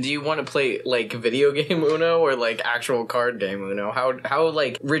 Do you want to play, like, video game Uno or, like, actual card game Uno? How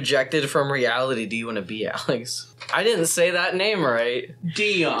like, rejected from reality do you want to be, Alex? I didn't say that name right.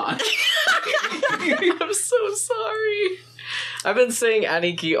 Dion. I'm so sorry. I've been saying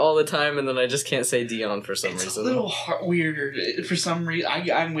Aniki all the time, and then I just can't say Dion for some reason. It's a little weirder for some reason.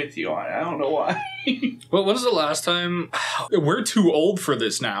 I'm with you on it. I don't know why. Well, when was the last time... We're too old for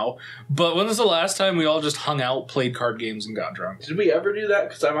this now, but when was the last time we all just hung out, played card games, and got drunk? Did we ever do that?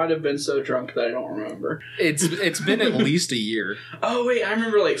 Because I might have been so drunk that I don't remember. It's been at least a year. Oh, wait, I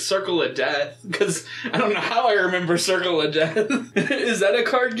remember, like, Circle of Death, because I don't know how I remember Circle of Death. Is that a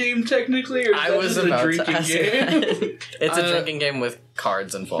card game, technically, or is that just a drinking game? It's a drinking game with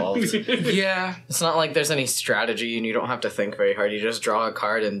cards involved. Yeah. It's not like there's any strategy and you don't have to think very hard. You just draw a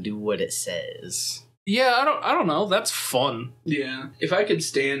card and do what it says. Yeah, I don't know. That's fun. Yeah. If I could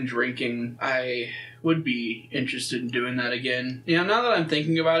stand drinking, I would be interested in doing that again. You know, now that I'm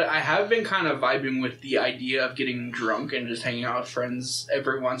thinking about it, I have been kind of vibing with the idea of getting drunk and just hanging out with friends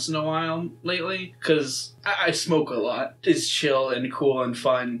every once in a while lately, because I smoke a lot. It's chill and cool and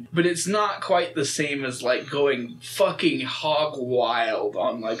fun, but it's not quite the same as, like, going fucking hog wild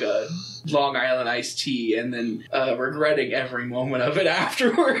on, like, a Long Island iced tea and then regretting every moment of it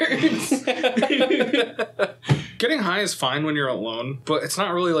afterwards. Getting high is fine when you're alone, but it's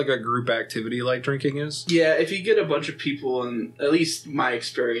not really like a group activity like drinking is. Yeah, if you get a bunch of people, and at least my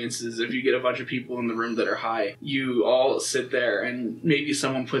experience is, if you get a bunch of people in the room that are high, you all sit there and maybe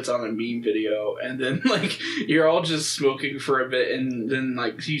someone puts on a meme video, and then, like, you're all just smoking for a bit, and then,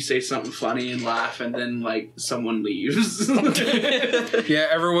 like, you say something funny and laugh, and then, like, someone leaves. Yeah,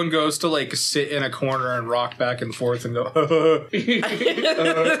 everyone goes to, like, sit in a corner and rock back and forth and go,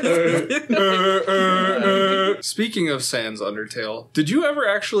 Speaking of Sans Undertale, did you ever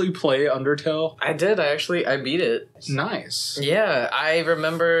actually play Undertale? I did. I beat it. Nice. Yeah, I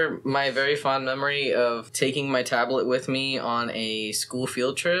remember my very fond memory of taking my tablet with me on a school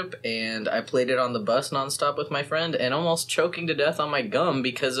field trip, and I played it on the bus nonstop with my friend, and almost choking to death on my gum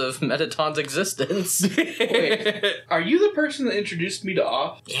because of Metaton's existence. Wait, are you the person that introduced me to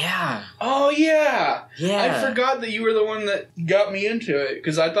Off? Yeah. Oh, yeah! Yeah. I forgot that you were the one that got me into it,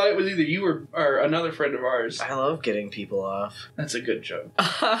 because I thought it was either you or another friend of ours. I love getting people off. That's a good joke.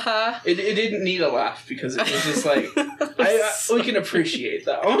 It didn't need a laugh, because it was just like, we can appreciate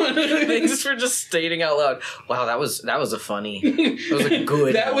that one. Thanks for just stating out loud. Wow, that was a funny. That was a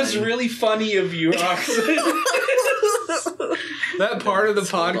good That was line. really funny of you, Roxas. That part of the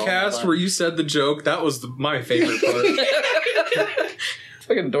podcast where you said the joke, that was my favorite part.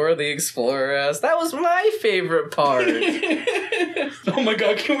 Fucking Dora the Explorer ass. That was my favorite part. Oh my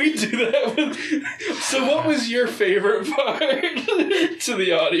god, can we do that? So what was your favorite part to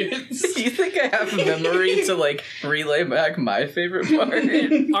the audience? You think I have memory to, like, relay back my favorite part?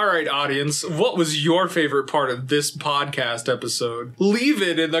 All right, audience, what was your favorite part of this podcast episode? Leave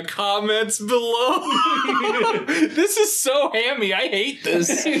it in the comments below. This is so hammy. I hate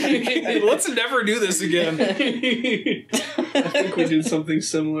this. Let's never do this again. I think we did something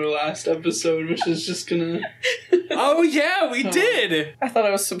similar last episode, which is just gonna... Oh, yeah, we did. I thought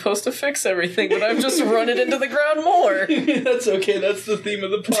I was supposed to fix everything, but I've just run it into the ground more. That's okay, that's the theme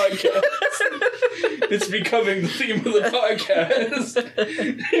of the podcast. It's becoming the theme of the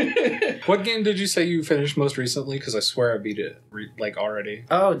podcast. What game did you say you finished most recently? Because I swear I beat it, already.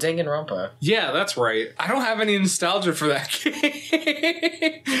 Oh, Danganronpa. Yeah, that's right. I don't have any nostalgia for that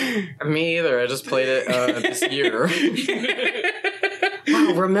game. Me either. I just played it this year.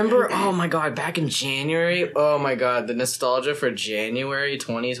 Wow, remember? Oh my god, back in January? Oh my god, the nostalgia for January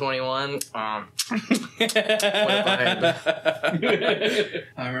 2021. What a vibe.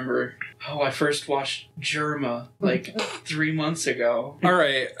 I remember, I first watched Germa, 3 months ago. All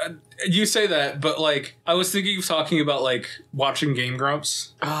right, you say that, but, I was thinking of talking about, watching Game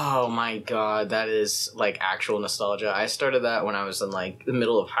Grumps. Oh my god, that is, actual nostalgia. I started that when I was in, the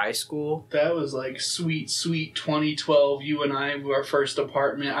middle of high school. That was, sweet, sweet 2012, you and I, our first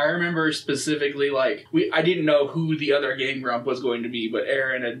apartment. I remember specifically, I didn't know who the other Game Grump was going to be, but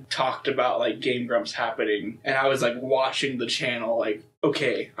Aaron had talked about, Game Grumps happening, and I was, watching the channel,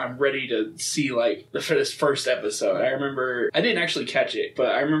 okay, I'm ready to see, the first episode. I remember, I didn't actually catch it, but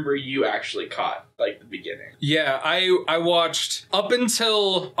I remember you actually caught, the beginning. Yeah, I watched, up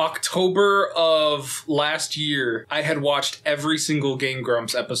until October of last year, I had watched every single Game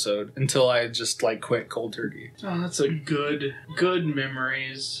Grumps episode until I just, quit cold turkey. Oh, that's a good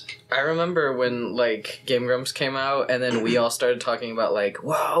memories. I remember when, Game Grumps came out, and then we all started talking about,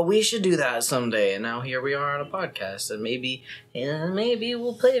 wow, we should do that someday, and now here we are on a podcast, and maybe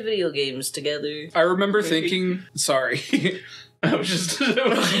we'll play video games together. I remember thinking... Sorry. I was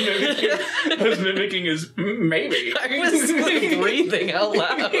mimicking his maybe. I was breathing out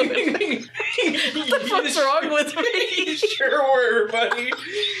loud. What the fuck's wrong with me? Sure were, buddy.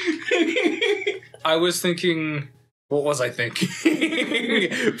 I was thinking What was I thinking?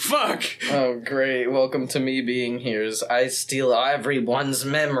 Fuck! Oh, great. Welcome to me being here. I steal everyone's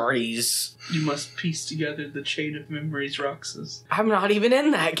memories. You must piece together the chain of memories, Roxas. I'm not even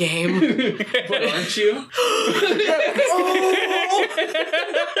in that game. But aren't you?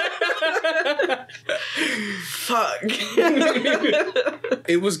 Fuck.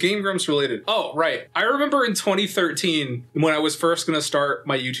 It was Game Grumps related. Oh, right. I remember in 2013 when I was first going to start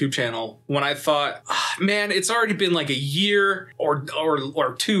my YouTube channel, when I thought, man, it's already been like a year or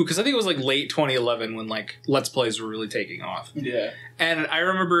two, because I think it was like late 2011 when like Let's Plays were really taking off. Yeah. And I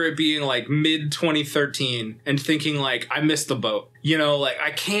remember it being like mid 2013 and thinking like, I missed the boat. You know, like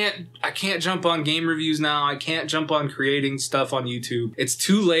I can't jump on game reviews now. I can't jump on creating stuff on YouTube. It's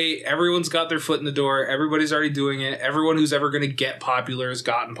too late. Everyone's got their foot in the door. Everybody's already doing it. Everyone who's ever going to get popular has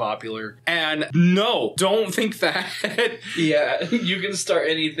gotten popular. And no, don't think that. Yeah, you can start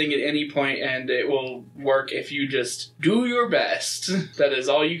anything at any point and it will work if you just do your best. That is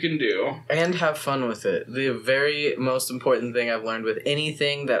all you can do. And have fun with it. The very most important thing I've learned with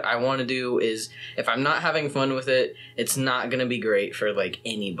anything that I want to do is if I'm not having fun with it, it's not going to be great for like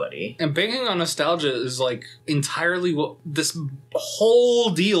anybody. And banking on nostalgia is like entirely what this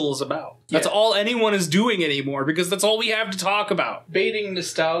whole deal is about. That's all anyone is doing anymore because that's all we have to talk about. Baiting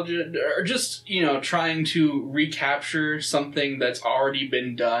nostalgia or just, you know, trying to recapture something that's already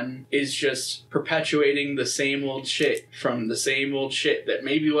been done is just perpetuating the same old shit from the same old shit that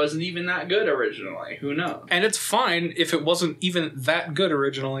maybe wasn't even that good originally. Who knows? And it's fine if it wasn't even that good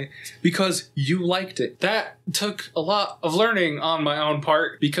originally because you liked it. That took a lot of learning on my own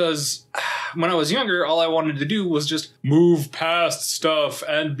part because when I was younger, all I wanted to do was just move past stuff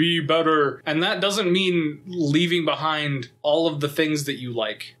and be better. And that doesn't mean leaving behind all of the things that you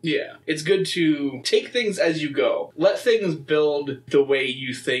like. Yeah. It's good to take things as you go. Let things build the way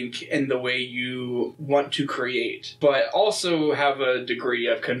you think and the way you want to create. But also have a degree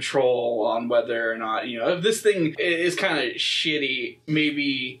of control on whether or not, you know, if this thing is kind of shitty,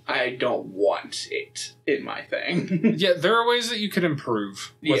 maybe I don't want it in my thing. Yeah, there are ways that you can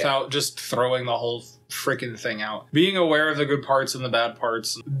improve without just throwing the whole freaking thing out. Being aware of the good parts and the bad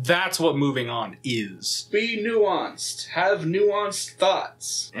parts, that's what moving on is. Be nuanced. Have nuanced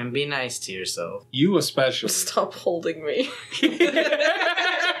thoughts. And be nice to yourself. You especially. Stop holding me.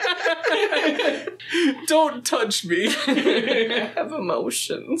 Don't touch me. I have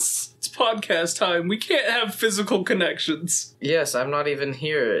emotions. It's podcast time. We can't have physical connections. Yes, I'm not even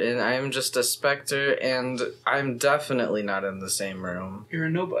here, and I am just a specter, and I'm definitely not in the same room. You're a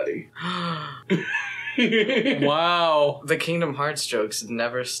nobody. Wow. The Kingdom Hearts jokes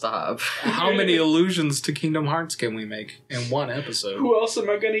never stop. How many allusions to Kingdom Hearts can we make in one episode? Who else am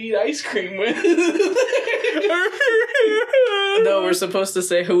I gonna eat ice cream with? No, we're supposed to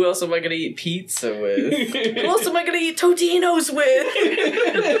say, who else am I gonna eat pizza with? Who else am I gonna eat Totino's with?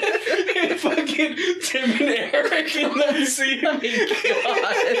 Fucking Tim and Eric in that scene. Oh my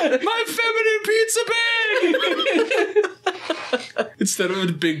God. My feminine pizza bag! Instead of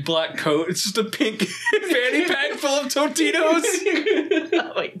a big black coat, it's just a pink fanny pack full of Totinos.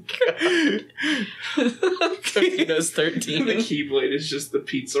 Oh my God. Totino's 13. The Keyblade is just the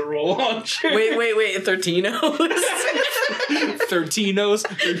pizza roll launcher. Wait, Totino's?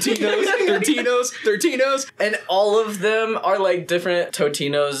 13os. And all of them are like different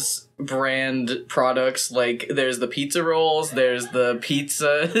Totino's brand products. Like there's the pizza rolls, there's the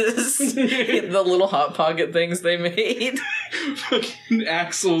pizzas, the little hot pocket things they made. Fucking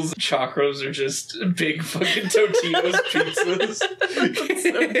Axel's chakras are just big fucking Totino's pizzas. That's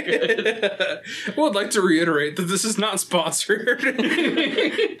so good. I would like to reiterate that this is not sponsored.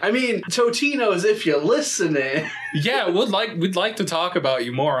 I mean, Totino's, if you're listening. Yeah, we'd like to talk about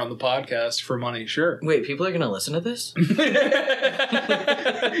you more on the podcast for money, sure. Wait, people are gonna listen to this?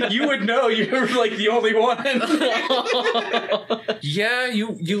 You would know. You're like the only one. Yeah,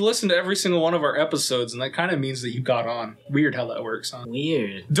 you listen to every single one of our episodes, and that kind of means that you got on. Weird how that works, huh?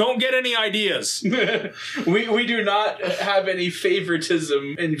 Weird. Don't get any ideas. we do not have any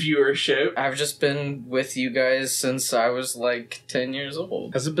favoritism in viewership. I've just been with you guys since I was like 10 years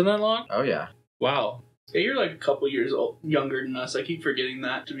old. Has it been that long? Oh yeah. Wow. Yeah, you're like a couple years younger than us. I keep forgetting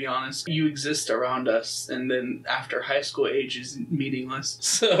that, to be honest. You exist around us, and then after high school age is meaningless.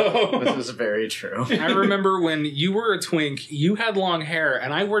 So This is very true. I remember when you were a twink, you had long hair,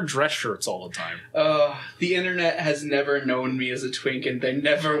 and I wore dress shirts all the time. The internet has never known me as a twink, and they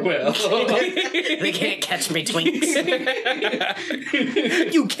never will. They can't catch me, twinks.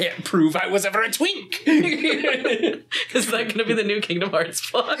 You can't prove I was ever a twink. Is that going to be the new Kingdom Hearts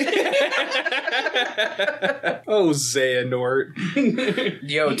plot? Oh, Xehanort.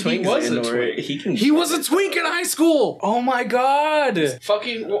 Yo, Twink was a Xehanort, twink. He was a twink in high school. Oh my god.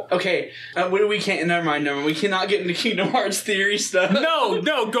 Fucking okay. We can't. Never mind. We cannot get into Kingdom Hearts theory stuff. No,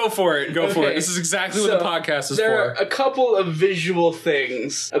 go for it. Go for it. Okay. This is exactly what the podcast is There for. are a couple of visual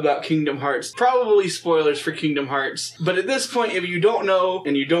things about Kingdom Hearts. Probably spoilers for Kingdom Hearts. But at this point, if you don't know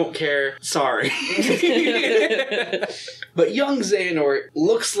and you don't care, sorry. But young Xehanort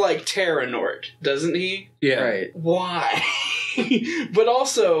looks like Terranort, doesn't he? Yeah. Right. Why? But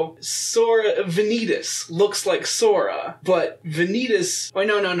also, Sora Vanitas looks like Sora, but Vanitas... Oh,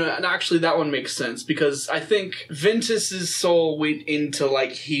 no. Actually, that one makes sense, because I think Ventus's soul went into,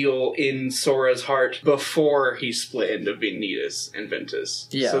 like, heal in Sora's heart before he split into Vanitas and Ventus.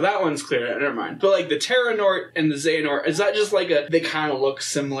 Yeah. So that one's clear. Never mind. But, like, the Terranort and the Xehanort, is that just like they kind of look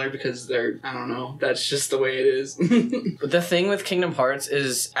similar because they're... I don't know. That's just the way it is. The thing with Kingdom Hearts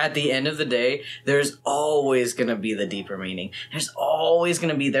is, at the end of the day, there's always gonna be the deeper meaning. There's always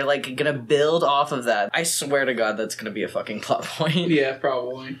gonna be, they're like gonna build off of that. I swear to God, that's gonna be a fucking plot point. Yeah,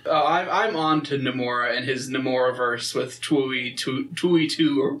 probably. I'm on to Nomura and his Nomura-verse with Tui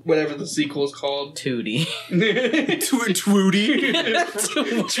 2 or whatever the sequel is called. Tootie. Twooty.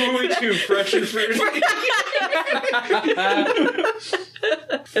 Tui 2 Fresh and Fruity.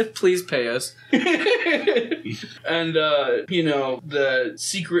 Please pay us. And, the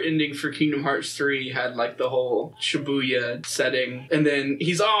secret ending for Kingdom Hearts 3 had, like, the whole Shibuya setting. And then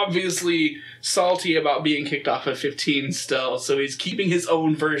he's obviously salty about being kicked off of 15 still, so he's keeping his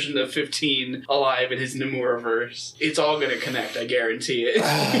own version of 15 alive in his Nomura-verse. It's all gonna connect, I guarantee it.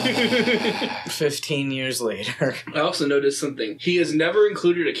 15 years later. I also noticed something. He has never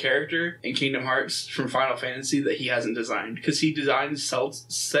included a character in Kingdom Hearts from Final Fantasy that he hasn't designed, because he designed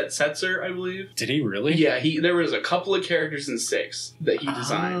Setzer, I believe. Did he really? Yeah, there was a couple of characters in 6 that he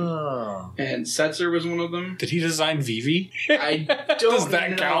designed. Oh. And Setzer was one of them. Did he design Vivi? I don't Does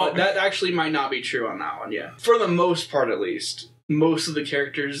that know. count? That actually might not be true on that one, yeah. For the most part, at least. Most of the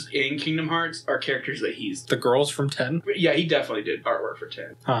characters in Kingdom Hearts are characters that he's... The girls from 10? Yeah, he definitely did artwork for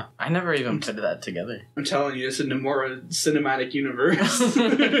 10. I never even put that together. I'm telling you, it's a Nomura cinematic universe.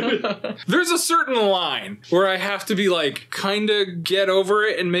 There's a certain line where I have to be like, kinda get over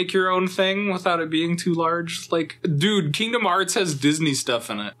it and make your own thing without it being too large. Like, dude, Kingdom Hearts has Disney stuff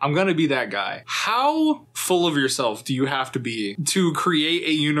in it. I'm gonna be that guy. How full of yourself do you have to be to create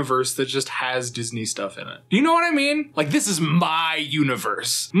a universe that just has Disney stuff in it? Do you know what I mean? Like, this is my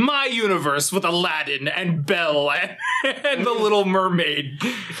universe. My universe with Aladdin and Belle and the Little Mermaid.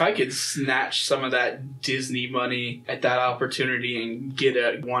 If I could snatch some of that Disney money at that opportunity and get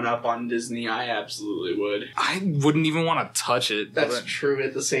a one-up on Disney, I absolutely would. I wouldn't even want to touch it. That's true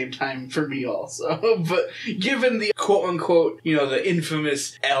at the same time for me also. But given the quote-unquote, the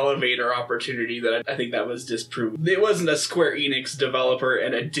infamous elevator opportunity that I think that was disproved. It wasn't a Square Enix developer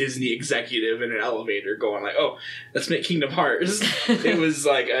and a Disney executive in an elevator going like, oh, let's make Kingdom Hearts. It was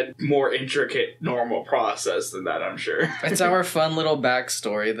like a more intricate, normal process than that, I'm sure. It's our fun little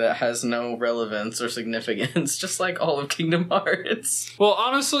backstory that has no relevance or significance, just like all of Kingdom Hearts. Well,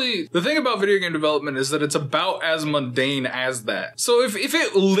 honestly, the thing about video game development is that it's about as mundane as that. So if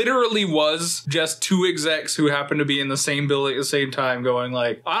it literally was just two execs who happen to be in the same building at the same time going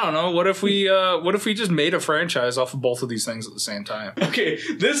like, I don't know, what if we just made a franchise off of both of these things at the same time? Okay,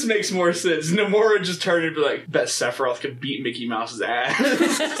 this makes more sense. Nomura just turned and be like, bet Sephiroth could beat Mickey Mouse's ass.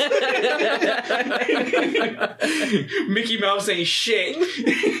 Mickey Mouse ain't shit.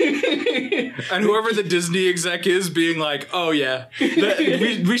 And whoever the Disney exec is being like, oh yeah,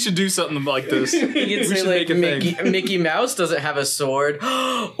 we should do something like this. You could say like, make a thing. Mickey Mouse doesn't have a sword.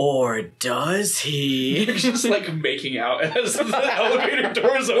 Or does he? You're just like making out as the elevator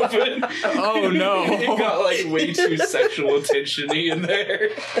doors open. Oh no. It got like way too sexual tension-y in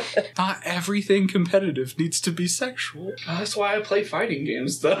there. Not everything competitive needs to be sexual. That's why I play fighting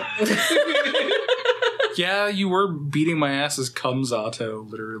games though. Yeah, you were beating my ass as Kumzato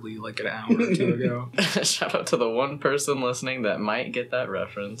literally like an hour or two ago. Shout out to the one person listening that might get that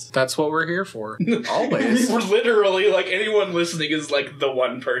reference. That's what we're here for. Always. We're literally like anyone listening is like the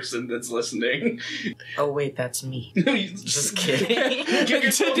one person that's listening. Oh wait, that's me. Just Just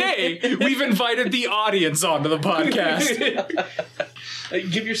kidding. Today, we've invited the audience onto the podcast.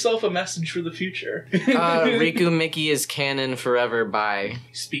 Give yourself a message for the future. Riku Mickey is canon forever. Bye.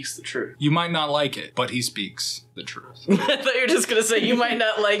 He speaks the truth. You might not like it, but he speaks. the truth. I thought you were just gonna say you might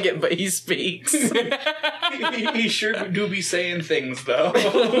not like it, but he speaks. He sure do be saying things, though.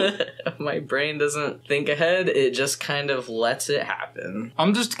 My brain doesn't think ahead, it just kind of lets it happen.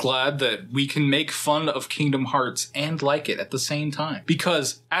 I'm just glad that we can make fun of Kingdom Hearts and like it at the same time.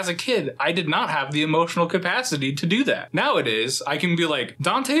 Because as a kid, I did not have the emotional capacity to do that. Nowadays, I can be like,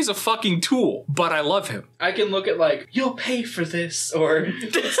 Dante's a fucking tool, but I love him. I can look at like, you'll pay for this, or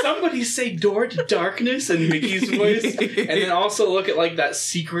did somebody say door to darkness in Mickey's voice? And then also look at like that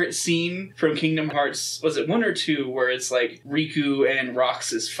secret scene from Kingdom Hearts, was it 1 or 2, where it's like Riku and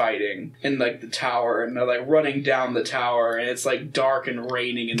Roxas fighting in like the tower, and they're like running down the tower, and it's like dark and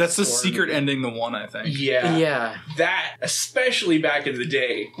raining. And that's the stormy. secret ending, the one, I think. Yeah. Yeah. That, especially back in the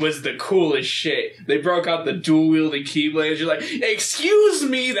day, was the coolest shit. They broke out the dual-wielding keyblades. You're like, excuse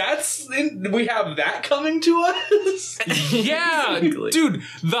me, we have that coming to us? Yeah, Exactly. dude,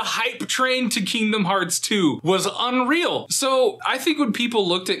 the hype train to Kingdom Hearts 2 was unreal. So I think when people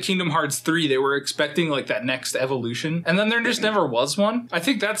looked at Kingdom Hearts 3, they were expecting like that next evolution, and then there just never was one. I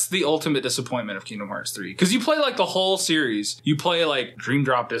think that's the ultimate disappointment of Kingdom Hearts 3, because you play like the whole series. You play like Dream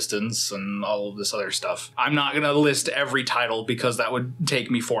Drop Distance and all of this other stuff. I'm not gonna list every title because that would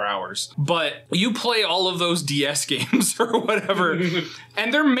take me 4 hours, but you play all of those DS games or whatever,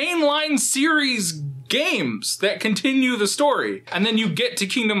 and they're mainline series games that continue the story. And then you get to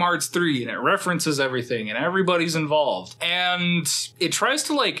Kingdom Hearts 3 and it references everything and everybody's involved. And it tries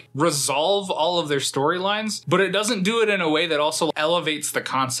to like resolve all of their storylines, but it doesn't do it in a way that also elevates the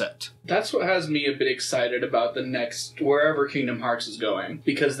concept. That's what has me a bit excited about the next, wherever Kingdom Hearts is going.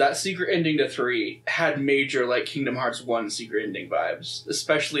 Because that secret ending to 3 had major, like, Kingdom Hearts 1 secret ending vibes.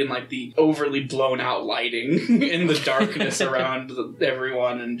 Especially in, like, the overly blown out lighting and the darkness around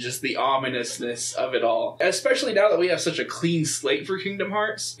everyone and just the ominousness of it all. Especially now that we have such a clean slate for Kingdom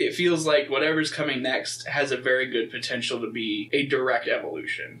Hearts, it feels like whatever's coming next has a very good potential to be a direct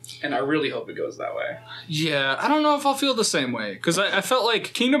evolution. And I really hope it goes that way. Yeah, I don't know if I'll feel the same way, because I felt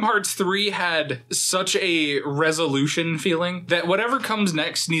like Kingdom Hearts 3 had such a resolution feeling that whatever comes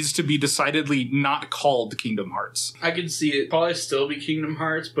next needs to be decidedly not called Kingdom Hearts. I could see it probably still be Kingdom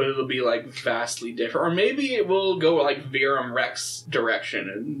Hearts, but it'll be like vastly different. Or maybe it will go like Virum Rex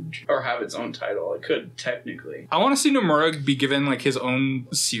direction or have its own title. It could technically. I want to see Nomura be given like his own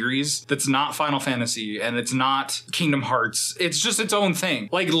series that's not Final Fantasy and it's not Kingdom Hearts. It's just its own thing.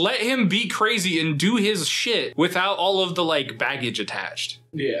 Like, let him be crazy and do his shit without all of the like baggage attached.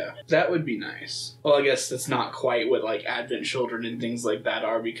 Yeah, that would be nice. Well, I guess that's not quite what like Advent Children and things like that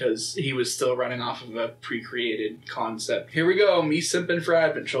are, because he was still running off of a pre-created concept. Here we go, me simping for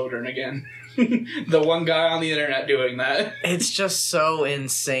Advent Children again. The one guy on the internet doing that. It's just so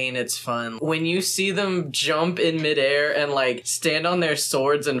insane, it's fun. When you see them jump in midair and like stand on their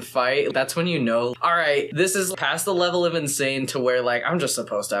swords and fight, that's when you know, alright, this is past the level of insane to where like, I'm just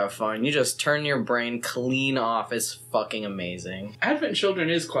supposed to have fun. You just turn your brain clean off. It's fucking amazing. Advent Children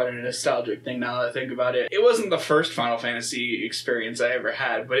is quite a nostalgic thing now that I think about it. It wasn't the first Final Fantasy experience I ever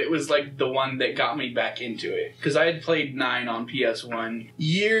had, but it was like the one that got me back into it. Because I had played 9 on PS1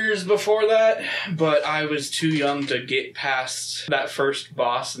 years before that, but I was too young to get past that first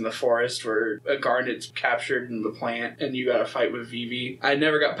boss in the forest where a garnet's captured in the plant and you gotta fight with Vivi. I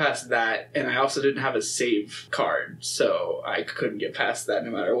never got past that, and I also didn't have a save card, so I couldn't get past that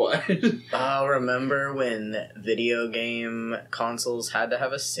no matter what. Remember when video game consoles had to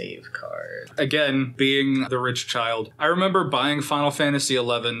have a save card? Again, being the rich child, I remember buying Final Fantasy XI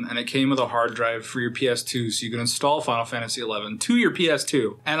and it came with a hard drive for your PS2 so you could install Final Fantasy XI to your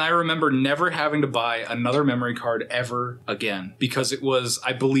PS2. And I remember never having to buy another memory card ever again because it was,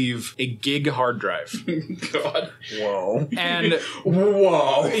 I believe, a gig hard drive. God. Whoa. And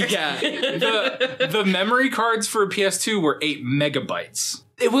Whoa. yeah, the memory cards for a PS2 were 8 megabytes.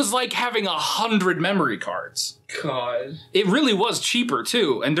 It was like having 100 memory cards. God. It really was cheaper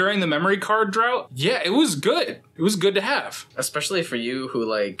too. And during the memory card drought, yeah, it was good. It was good to have. Especially for you who,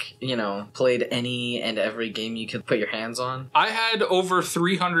 like, you know, played any and every game you could put your hands on. I had over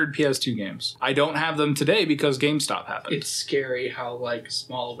 300 PS2 games. I don't have them today because GameStop happened. It's scary how, like,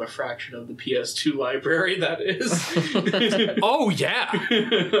 small of a fraction of the PS2 library that is. Oh, yeah.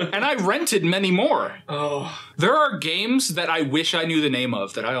 And I rented many more. Oh. There are games that I wish I knew the name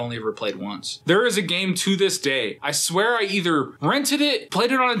of that I only ever played once. There is a game to this day. I swear I either rented it,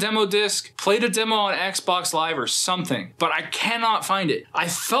 played it on a demo disc, played a demo on Xbox Live, or something, but I cannot find it. I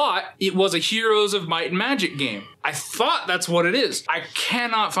thought it was a Heroes of Might and Magic game. I thought that's what it is. I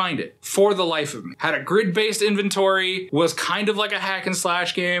cannot find it for the life of me. Had a grid-based inventory, was kind of like a hack and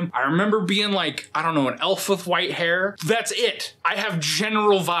slash game. I remember being like, I don't know, an elf with white hair. That's it. I have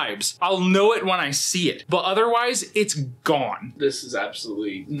general vibes. I'll know it when I see it, but otherwise it's gone. This is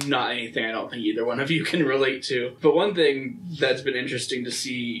absolutely not anything I don't think either one of you can relate to. But one thing that's been interesting to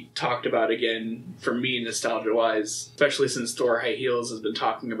see talked about again, for me, nostalgia-wise, especially since Thor High Heels has been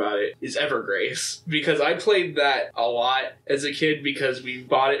talking about it, is Evergrace. Because I played that a lot as a kid because we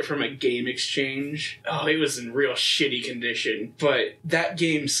bought it from a game exchange. Oh, it was in real shitty condition, but that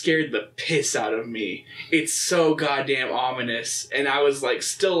game scared the piss out of me. It's so goddamn ominous, and I was like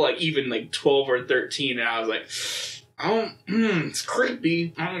still like even like 12 or 13, and I was like, it's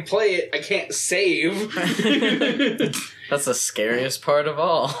creepy. I'm gonna play it. I can't save. That's the scariest part of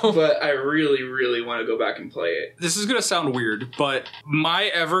all. But I really, really want to go back and play it. This is gonna sound weird, but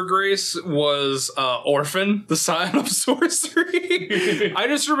my Evergrace was Orphan, the Scion of Sorcery. I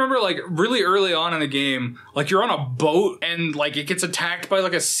just remember like really early on in the game, like you're on a boat and like it gets attacked by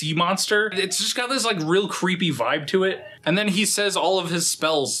like a sea monster. It's just got this like real creepy vibe to it. And then he says all of his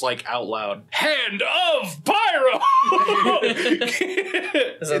spells like out loud. Hand of Pyro!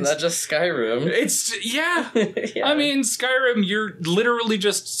 Isn't that just Skyrim? Yeah. Yeah. I mean, Skyrim, you're literally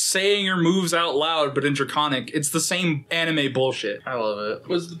just saying your moves out loud, but in Draconic. It's the same anime bullshit. I love it.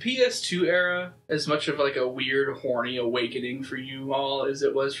 Was the PS2 era as much of like a weird, horny awakening for you all as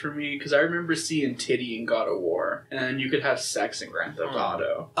it was for me? Because I remember seeing titty in God of War, and you could have sex in Grand Theft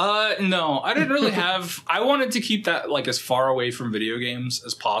Auto. No, I didn't really have... I wanted to keep that like as far away from video games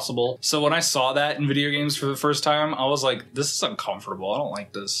as possible. So when I saw that in video games for the first time, I was like, this is uncomfortable. I don't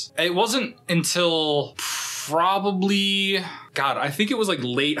like this. It wasn't until probably... God, I think it was like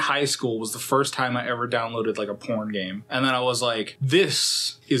late high school was the first time I ever downloaded like a porn game. And then I was like,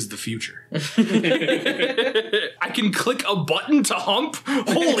 this is the future. I can click a button to hump?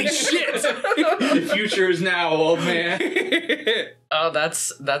 Holy shit! The future is now, old man. Oh,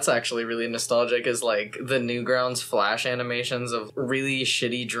 that's actually really nostalgic, is like the Newgrounds Flash animations of really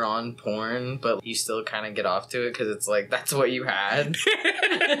shitty drawn porn, but you still kind of get off to it because it's like, that's what you had.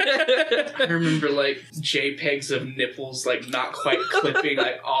 I remember like JPEGs of nipples like not quite clipping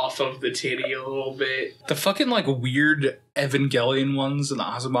like off of the titty a little bit. The fucking like weird Evangelion ones and the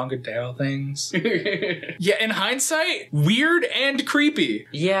Azumanga Daioh things. Yeah, in hindsight, weird and creepy.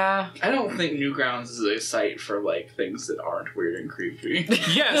 Yeah. I don't think Newgrounds is a site for like things that aren't weird and creepy.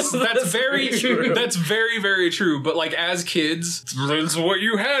 Yes, that's very true. That's very, very true. But like as kids, that's what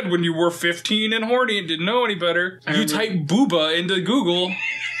you had when you were 15 and horny and didn't know any better. You type booba into Google.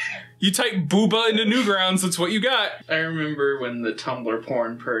 You type booba into Newgrounds, that's what you got. I remember when the Tumblr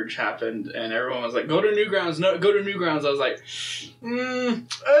porn purge happened and everyone was like, go to Newgrounds, no, go to Newgrounds. I was like,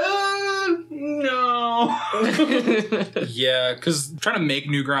 no. Yeah, because trying to make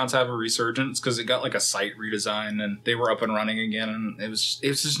Newgrounds have a resurgence because it got like a site redesign and they were up and running again and it was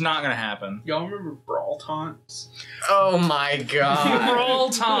just not gonna happen. Y'all remember Brawl Taunts? Oh my god.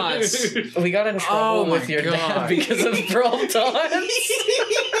 Brawl Taunts. We got in trouble with your dad because of Brawl Taunts.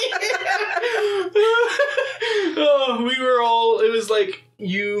 Oh, we were all, it was like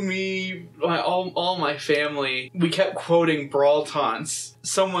you, me, all my family. We kept quoting Brawl Taunts.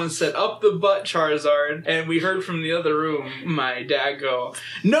 Someone said, up the butt, Charizard. And we heard from the other room, my dad go,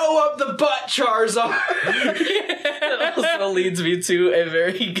 no, up the butt, Charizard. That also leads me to a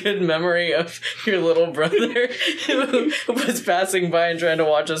very good memory of your little brother who was passing by and trying to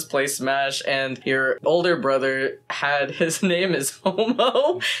watch us play Smash, and your older brother had his name is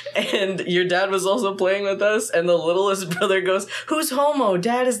Homo, and your dad was also playing with us, and the littlest brother goes, who's Homo?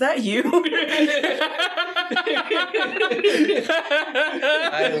 Dad, is that you?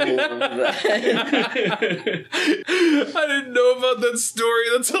 I love that. I didn't know about that story.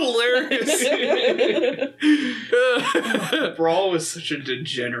 That's hilarious. Brawl was such a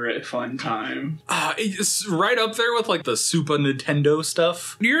degenerate fun time. It's right up there with like the Super Nintendo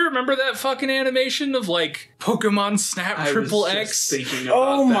stuff. Do you remember that fucking animation of like Pokemon Snap Triple X? Thinking about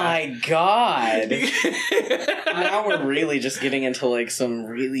Oh that. my god. Now we're really just getting into like some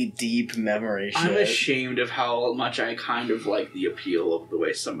really deep memory shit. I'm ashamed of how much I kind of like the appeal of the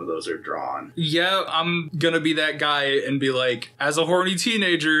way some of those are drawn. Yeah, I'm gonna be that guy and be like, as a horny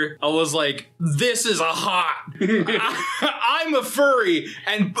teenager, I was like, this is a hot. I'm a furry,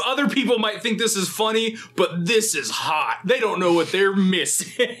 and other people might think this is funny, but this is hot. They don't know what they're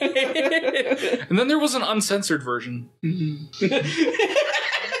missing. And then there was an uncensored version.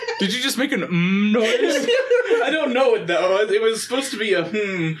 Did you just make an noise? I don't know it though. It was supposed to be a but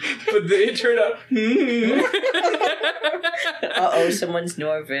it turned out Uh-oh, someone's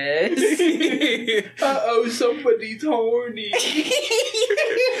nervous. Uh-oh, somebody's horny.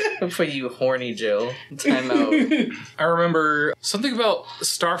 I'll put you horny, Jill. Time out. I remember something about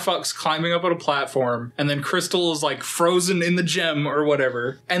Starfox climbing up on a platform, and then Crystal is like frozen in the gem or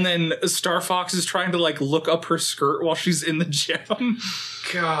whatever, and then Starfox is trying to like look up her skirt while she's in the gem.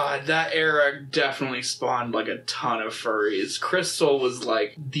 God, that era definitely spawned like a ton of furries. Crystal was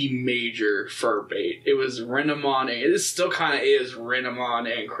like the major fur bait. It was Renamon, and it still kind of is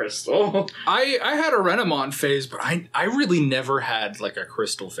Renamon and Crystal. I had a Renamon phase, but I really never had like a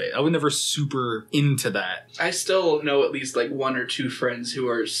Crystal phase. I was never super into that. I still know at least like one or two friends who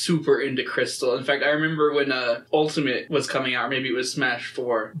are super into Crystal. In fact, I remember when Ultimate was coming out, maybe it was Smash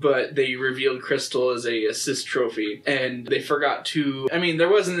 4, but they revealed Crystal as a assist trophy, and they forgot to, I mean, there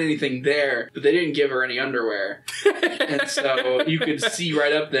wasn't anything there, but they didn't give her any underwear. And so you could see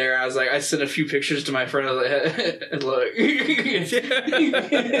right up there, I was like, I sent a few pictures to my friend, I was like, look.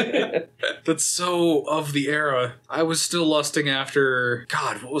 That's so of the era. I was still lusting after,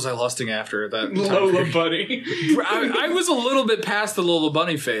 God, what was I lusting after at that time Lola period? Bunny. I was a little bit past the Lola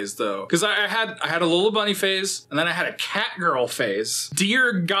Bunny phase though, because I had a Lola Bunny phase, and then I had a cat girl phase.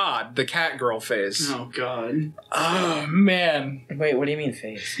 Dear God, the cat girl phase. Oh God. Oh man. Wait, what do you mean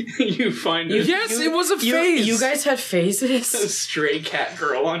phase? You find a Yes, it was a phase. You guys had phases? stray cat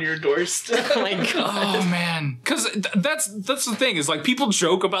girl on your doorstep. Oh my god. Oh man, because that's the thing is like people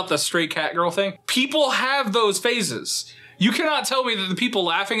joke about the stray cat girl thing. People have those phases. You cannot tell me that the people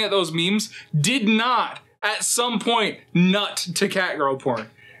laughing at those memes did not at some point nut to cat girl porn.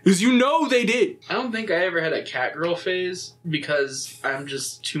 Because you know they did. I don't think I ever had a cat girl phase because I'm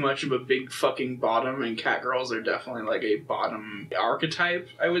just too much of a big fucking bottom, and cat girls are definitely like a bottom archetype,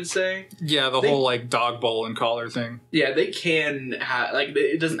 I would say. Yeah, the whole like dog bowl and collar thing. Yeah, they can have, like,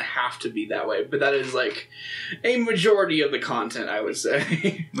 it doesn't have to be that way, but that is like a majority of the content, I would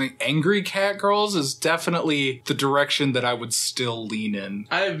say. Like angry cat girls is definitely the direction that I would still lean in.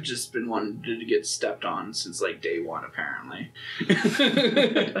 I've just been wanting to get stepped on since like day one, apparently.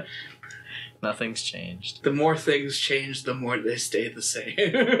 Nothing's changed. The more things change, the more they stay the same.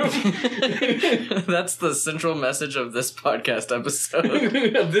 That's the central message of this podcast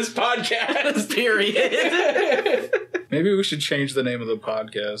episode. Of this podcast. Period. Maybe we should change the name of the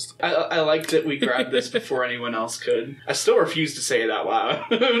podcast. I like that we grabbed this before anyone else could. I still refuse to say it out loud.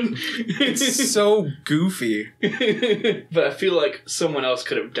 It's so goofy. But I feel like someone else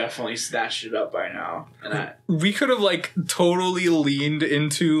could have definitely snatched it up by now. And We could have like totally leaned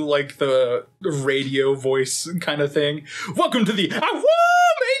into like the radio voice kind of thing. Welcome to the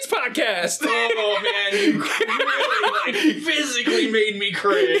Awoomates podcast. oh man, you really like physically made me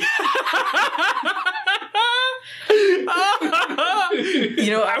cringe.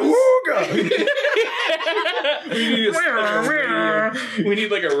 You know, we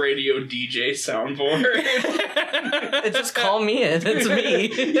need like a radio DJ soundboard. just call me in. It's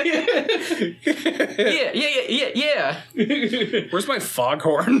me. Yeah. Where's my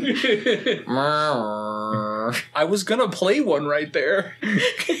foghorn? I was gonna play one right there.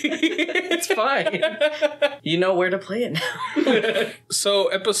 It's fine. You know where to play it now. So,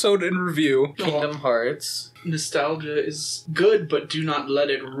 episode in review. Kingdom Hearts. Nostalgia is good, but do not let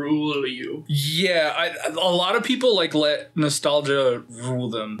it rule you. Yeah, a lot of people like let nostalgia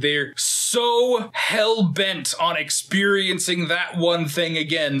rule them. They're so hell-bent on experiencing that one thing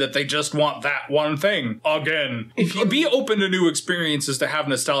again that they just want that one thing again. Be open to new experiences to have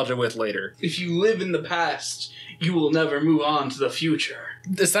nostalgia with later. If you live in the past, you will never move on to the future.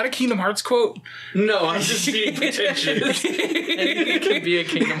 Is that a Kingdom Hearts quote? No, I'm just being pretentious. Anything can be a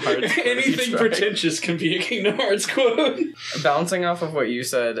Kingdom Hearts quote. Anything pretentious can be a Kingdom Hearts quote. Bouncing off of what you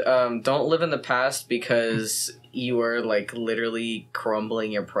said, don't live in the past because you are like literally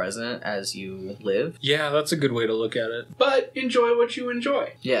crumbling your present as you live. Yeah, that's a good way to look at it. But enjoy what you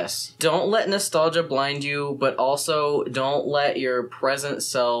enjoy. Yes. Don't let nostalgia blind you, but also don't let your present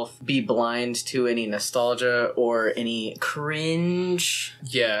self be blind to any nostalgia or any cringe.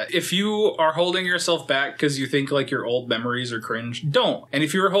 Yeah, if you are holding yourself back because you think like your old memories are cringe, don't. And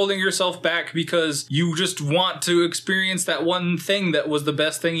if you're holding yourself back because you just want to experience that one thing that was the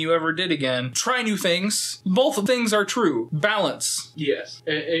best thing you ever did again, try new things. Both things are true. Balance. Yes.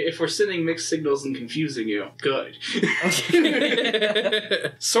 If we're sending mixed signals and confusing you, good.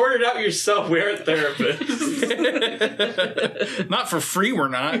 Sort it out yourself. We aren't therapists. Not for free, we're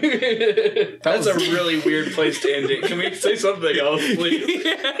not. That's a really weird place to end it. Can we say something else, please?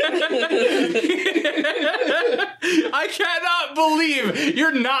 I cannot believe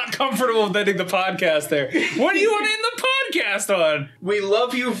you're not comfortable with ending the podcast there. What do you want to end the podcast on? We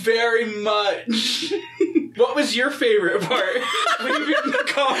love you very much. What was your favorite part? Leave it in the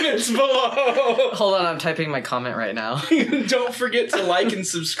comments below. Hold on, I'm typing my comment right now. Don't forget to like and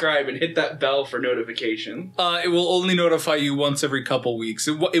subscribe and hit that bell for notification. It will only notify you once every couple weeks.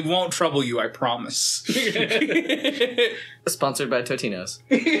 It won't trouble you, I promise. Sponsored by Totino's.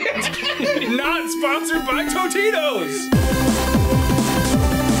 Not sponsored by Totinos!